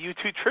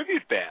U2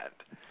 tribute band.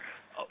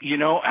 You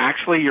know,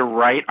 actually, you're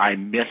right. I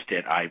missed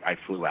it. I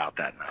flew out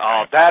that night.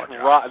 Oh,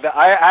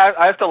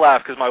 I have to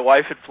laugh because my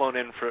wife had flown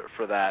in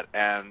for that,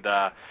 and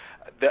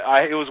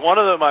it was one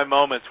of my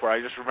moments where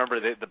I just remember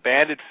the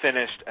band had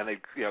finished, and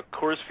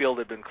Coors Field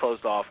had been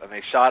closed off, and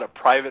they shot a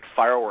private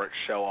fireworks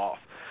show off.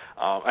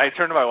 I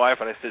turned to my wife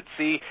and I said,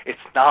 "See, it's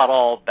not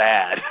all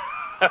bad."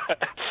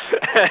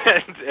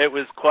 And it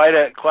was quite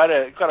a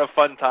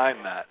fun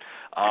time. That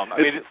I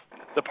mean,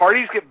 the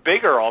parties get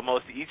bigger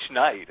almost each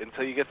night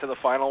until you get to the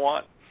final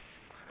one.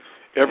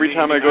 Every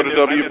time I go to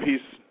WPC.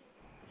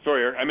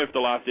 Sorry, Eric, I missed the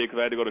last day because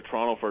I had to go to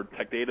Toronto for a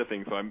Tech Data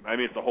thing, so I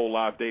missed the whole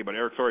last day. But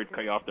Eric, sorry to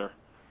cut you off there.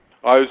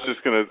 I was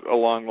just going to,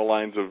 along the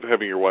lines of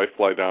having your wife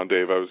fly down,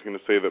 Dave, I was going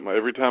to say that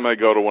every time I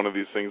go to one of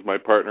these things, my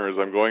partner, as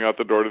I'm going out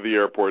the door to the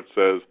airport,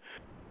 says,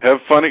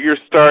 "Have fun at your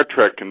Star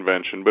Trek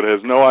convention," but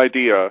has no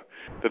idea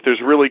that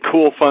there's really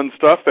cool, fun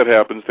stuff that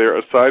happens there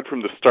aside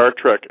from the Star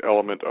Trek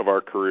element of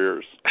our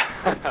careers.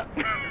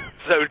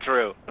 So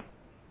true.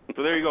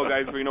 So there you go,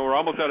 guys. We're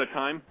almost out of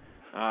time.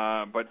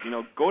 But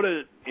go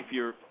to, if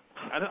you're,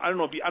 I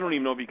don't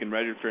even know if you can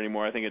register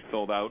anymore. I think it's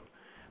sold out.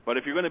 But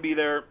if you're going to be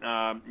there,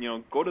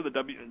 go to the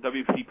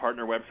WPC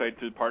partner website,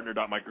 to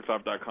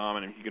partner.microsoft.com,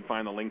 and you can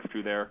find the links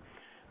through there.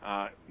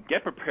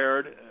 Get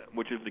prepared,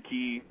 which is the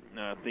key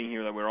thing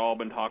here that we've all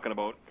been talking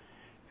about.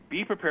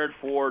 Be prepared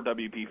for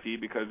WPC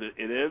because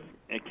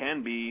it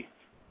can be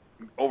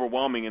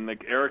overwhelming. And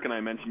like Eric and I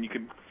mentioned,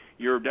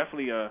 you're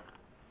definitely a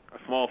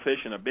small fish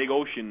in a big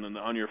ocean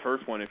on your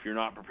first one if you're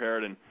not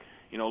prepared. And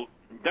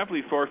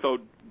definitely source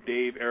out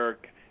Dave,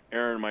 Eric,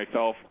 Aaron,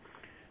 myself.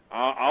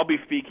 I'll be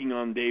speaking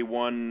on day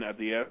one at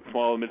the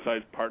Small and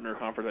Mid-Sized Partner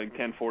Conference, I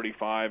think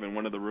 10:45 in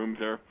one of the rooms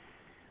there.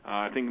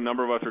 I think a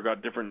number of us have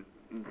got different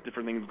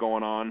things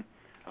going on.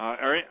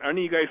 Are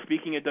any of you guys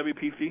speaking at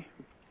WPC?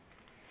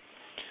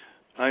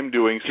 I'm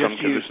doing some.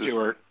 Just you,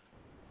 Stuart.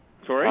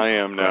 Sorry? I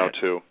am now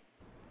too.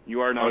 You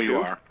are now too? You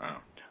are. Oh.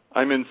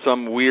 I'm in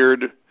some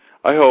weird.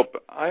 I hope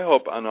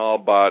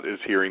Analbot is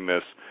hearing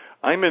this.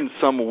 I'm in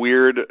some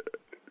weird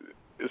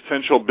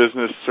Essential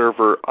Business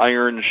Server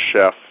Iron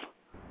Chef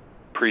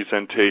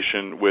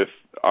presentation with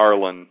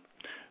Arlen.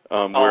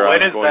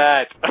 What is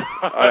that?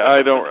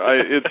 I don't.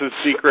 It's a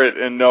secret,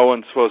 and no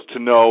one's supposed to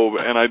know.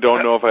 And I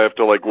don't know if I have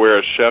to wear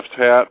a chef's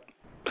hat.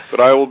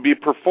 But I will be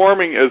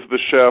performing as the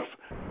chef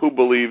who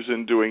believes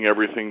in doing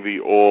everything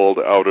the old,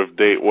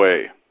 out-of-date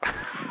way.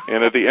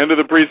 And at the end of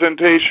the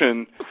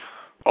presentation,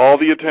 all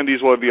the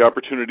attendees will have the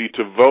opportunity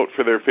to vote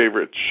for their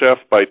favorite chef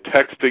by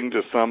texting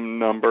to some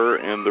number,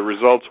 and the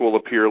results will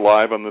appear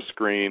live on the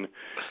screen.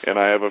 And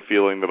I have a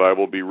feeling that I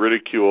will be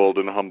ridiculed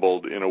and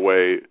humbled in a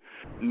way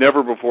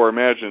never before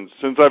imagined,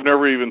 since I've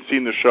never even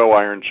seen the show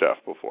Iron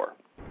Chef before.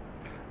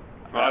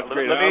 That's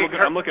great.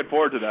 I'm looking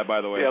forward to that,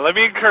 by the way. Yeah, let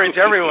me encourage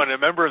everyone, a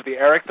member of the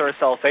Erik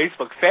Thorsell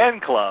Facebook fan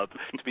club,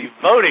 to be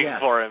voting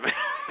for him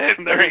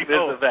during this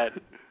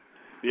event.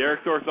 The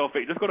Erik Thorsell,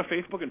 just go to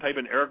Facebook and type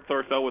in Erik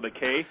Thorsell with a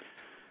K,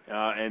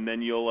 and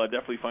then you'll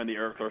definitely find the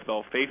Erik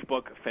Thorsell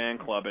Facebook fan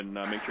club, and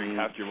make sure you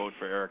cast your vote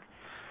for Erik.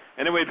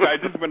 Anyways, guys,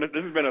 this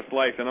has been a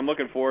slice, and I'm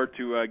looking forward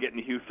to getting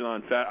to Houston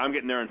on Saturday. I'm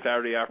getting there on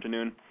Saturday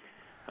afternoon.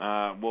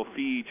 We'll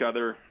see each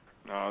other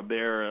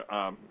there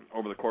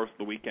over the course of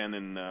the weekend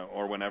and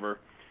or whenever.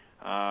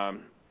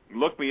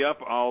 Look me up.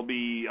 I'll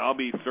be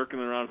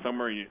circling around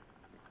somewhere.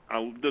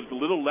 There's a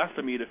little less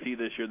of me to see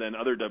this year than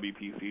other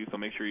WPCs, so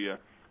make sure you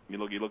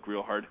look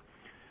real hard.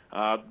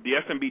 The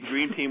SMB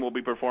Dream Team will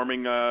be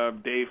performing,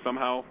 Dave,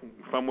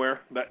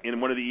 somewhere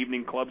in one of the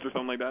evening clubs or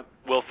something like that.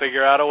 We'll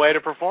figure out a way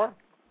to perform.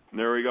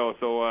 There we go.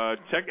 So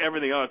check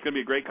everything out. It's going to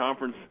be a great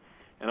conference,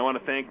 and I want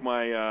to thank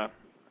my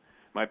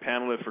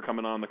panelists for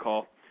coming on the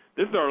call.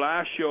 This is our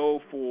last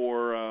show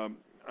for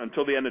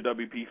until the end of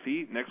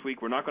WPC. Next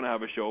week we're not going to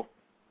have a show.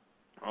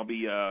 I'll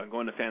be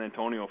going to San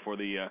Antonio for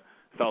the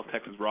South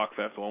Texas Rock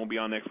Festival. I won't be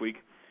on next week.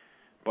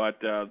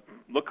 But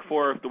look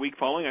for the week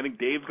following. I think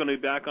Dave's going to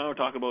be back on. We're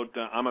talking about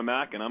I'm a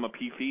Mac and I'm a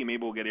PC. Maybe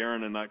we'll get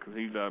Aaron in that because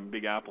he's a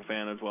big Apple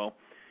fan as well.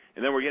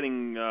 And then we're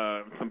getting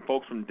some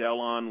folks from Dell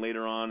on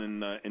later on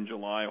in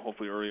July,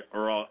 hopefully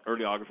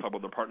early August, talk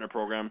about the partner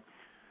program.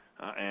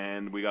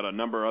 And we got a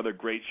number of other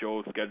great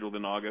shows scheduled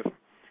in August.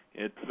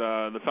 It's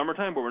the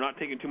summertime, but we're not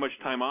taking too much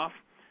time off.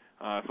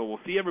 So we'll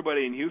see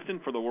everybody in Houston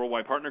for the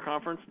Worldwide Partner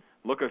Conference.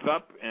 Look us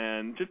up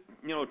and just,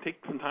 take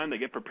some time to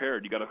get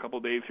prepared. You got a couple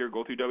of days here.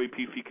 Go through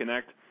WPC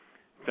Connect.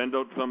 Send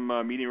out some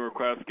meeting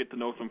requests. Get to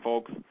know some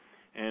folks.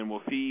 And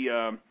we'll see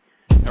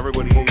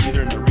everybody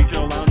either in the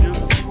regional lounges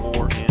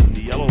or in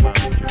the yellow lounge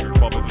if you're a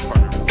Small Business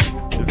Partner.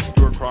 This is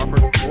Stuart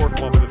Crawford for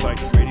Small Business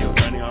IQ Radio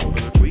signing off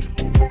for this week.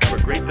 Have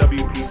a great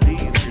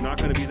WPC. And if you're not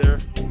going to be there,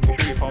 make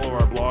sure you follow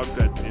our blogs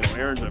at,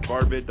 Aaron Aaron's at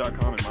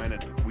barbid.com and mine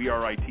at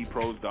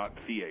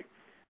weareitpros.ca.